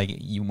about because like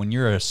when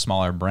you're a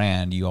smaller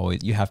brand, you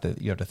have to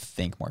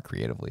think more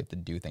creatively. You have to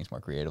do things more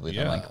creatively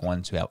than like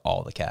ones who have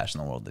all the cash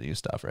in the world to do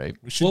stuff, right?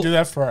 We should do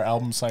that for our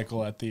album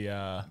cycle at the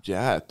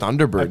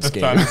Thunderbirds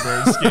game.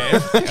 Thunderbirds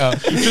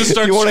game. Just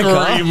start You wanna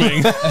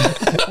screaming.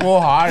 We'll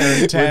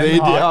hire 10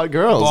 hot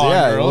girls. blonde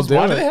Yeah, girls. we'll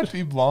Why do do it. they have to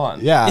be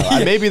blonde?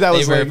 Yeah, maybe that They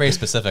was were like, very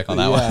specific on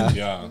that one.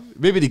 Yeah.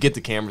 maybe to get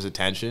the camera's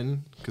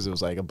attention because it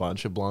was like a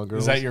bunch of blonde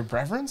girls. Is that your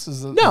preference?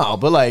 Is it No,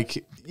 but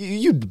like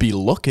you'd be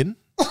looking.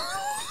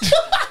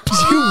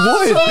 You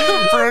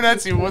would.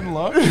 brunettes you wouldn't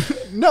look?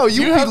 No,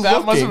 You you'd have be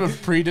that much looking. of a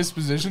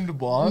predisposition to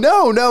blonde?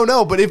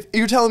 No. But if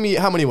you're telling me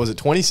how many was it?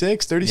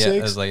 26, 36? Yeah,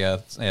 there's like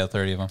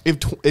 30 of them.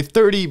 If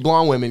 30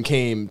 blonde women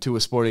came to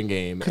a sporting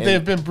game, Could they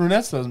have been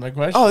brunettes? That was my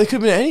question. oh, they could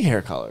have been any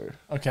hair color.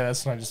 Okay,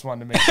 that's what I just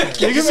wanted to make sure.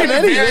 They could have been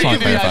any hair Just wanna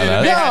clarify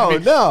that. No.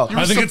 You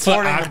were I think it's the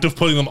supporting act of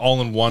putting them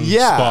all in one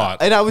Yeah, spot.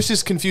 and I was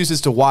just confused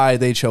as to why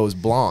they chose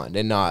blonde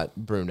and not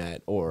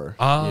brunette or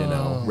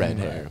red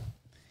hair.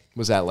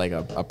 Was that like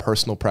a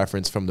personal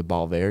preference from the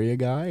Bulgaria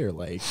guy, or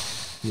like,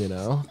 Wow. Yeah,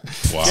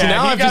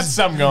 now he I've got just-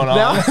 something going on.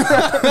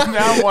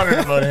 now I'm wondering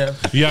about him.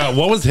 Yeah,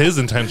 what was his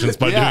intentions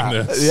by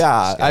doing this?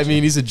 Yeah, I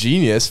mean he's a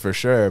genius for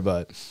sure,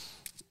 but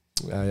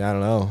I don't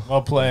know.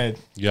 Well played.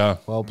 Yeah.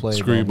 Well played,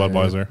 Screw you,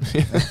 Bulgaria.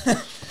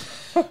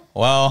 Budweiser.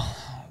 Well,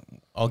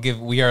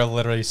 we are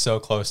literally so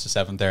close to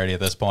 7:30 at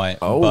this point.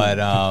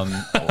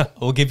 But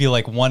we'll give you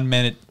like 1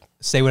 minute.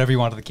 Say whatever you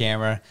want to the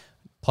camera.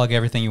 Plug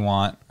everything you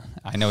want.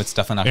 I know it's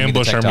definitely not going to be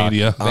Ambush our TikTok,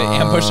 media. but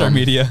ambush our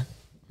media.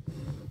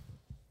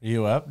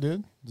 You up,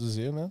 dude? This is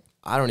you, man.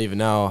 I don't even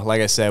know.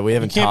 Like I said, we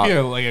haven't You can't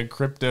talked. be a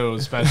crypto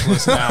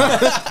specialist now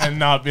and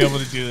not be able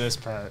to do this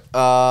part.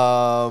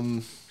 All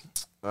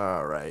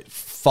right.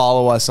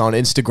 Follow us on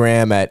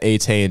Instagram at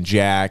Ate and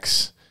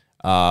Jax.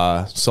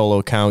 Solo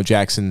account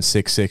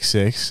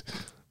Jackson666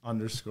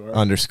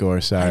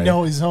 underscore. Sorry. I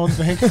know his own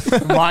thing.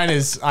 Mine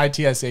is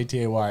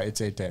ITSATAY.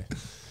 It's 8day.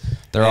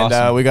 They're And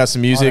awesome. we got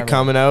some music Whatever.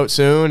 coming out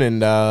soon, and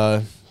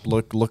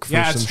look for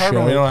Yeah, some it's hard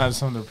when we show. don't have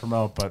something to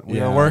promote, but we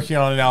Yeah. are working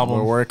on an album.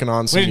 We're working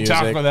on some We didn't music.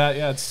 talk about that.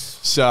 Yeah, it's.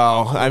 So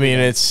I mean,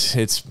 it's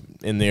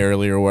in the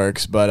earlier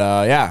works, but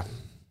yeah.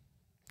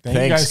 Thank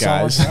you Thanks,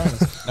 guys. So much for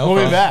having us. No We'll be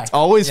problem. back.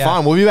 Always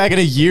fun. We'll be back in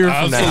a year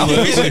from now.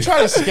 Absolutely. We should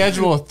try to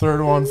schedule a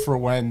third one for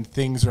when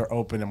things are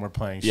open and we're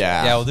playing shows.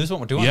 Yeah, Yeah, well, this is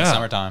what we're doing in the Yeah.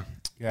 summertime.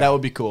 Yeah. that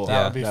would be cool.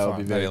 That would be fun.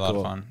 That'd very be a lot cool.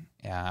 of fun.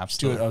 Yeah,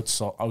 Just do absolutely.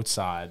 it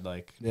outside,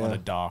 like on a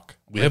dock.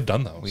 We have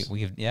done those.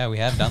 We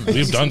have done this.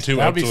 We've done two.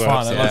 That'd be episodes.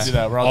 fun. I'd love to do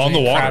that. We're all On the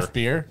drinking water. craft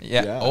beer.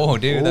 Yeah. Oh,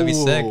 dude, that'd be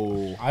sick.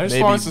 Ooh. I just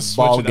Maybe want us to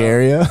switch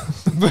Bulgaria.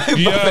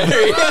 Yeah.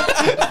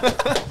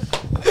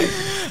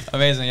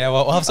 Amazing. Yeah,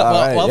 well, we'll have some. All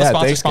We'll right. have a Yeah,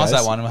 sponsor thanks, sponsor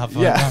guys. that one. And we'll have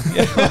fun. Yeah.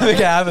 Make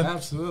it happen.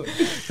 Absolutely.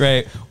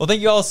 Great. Well,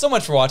 thank you all so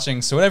much for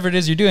watching. So whatever it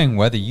is you're doing,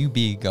 whether you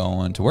be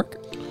going to work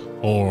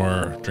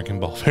Or drinking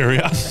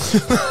Bulgaria.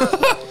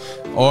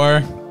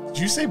 or Did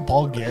you say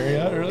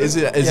Bulgaria earlier? Is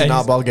it Yeah, not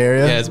he's-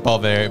 Bulgaria? yeah, it's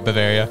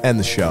Bavaria. End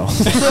the show.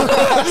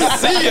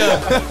 See ya.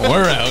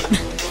 We're out.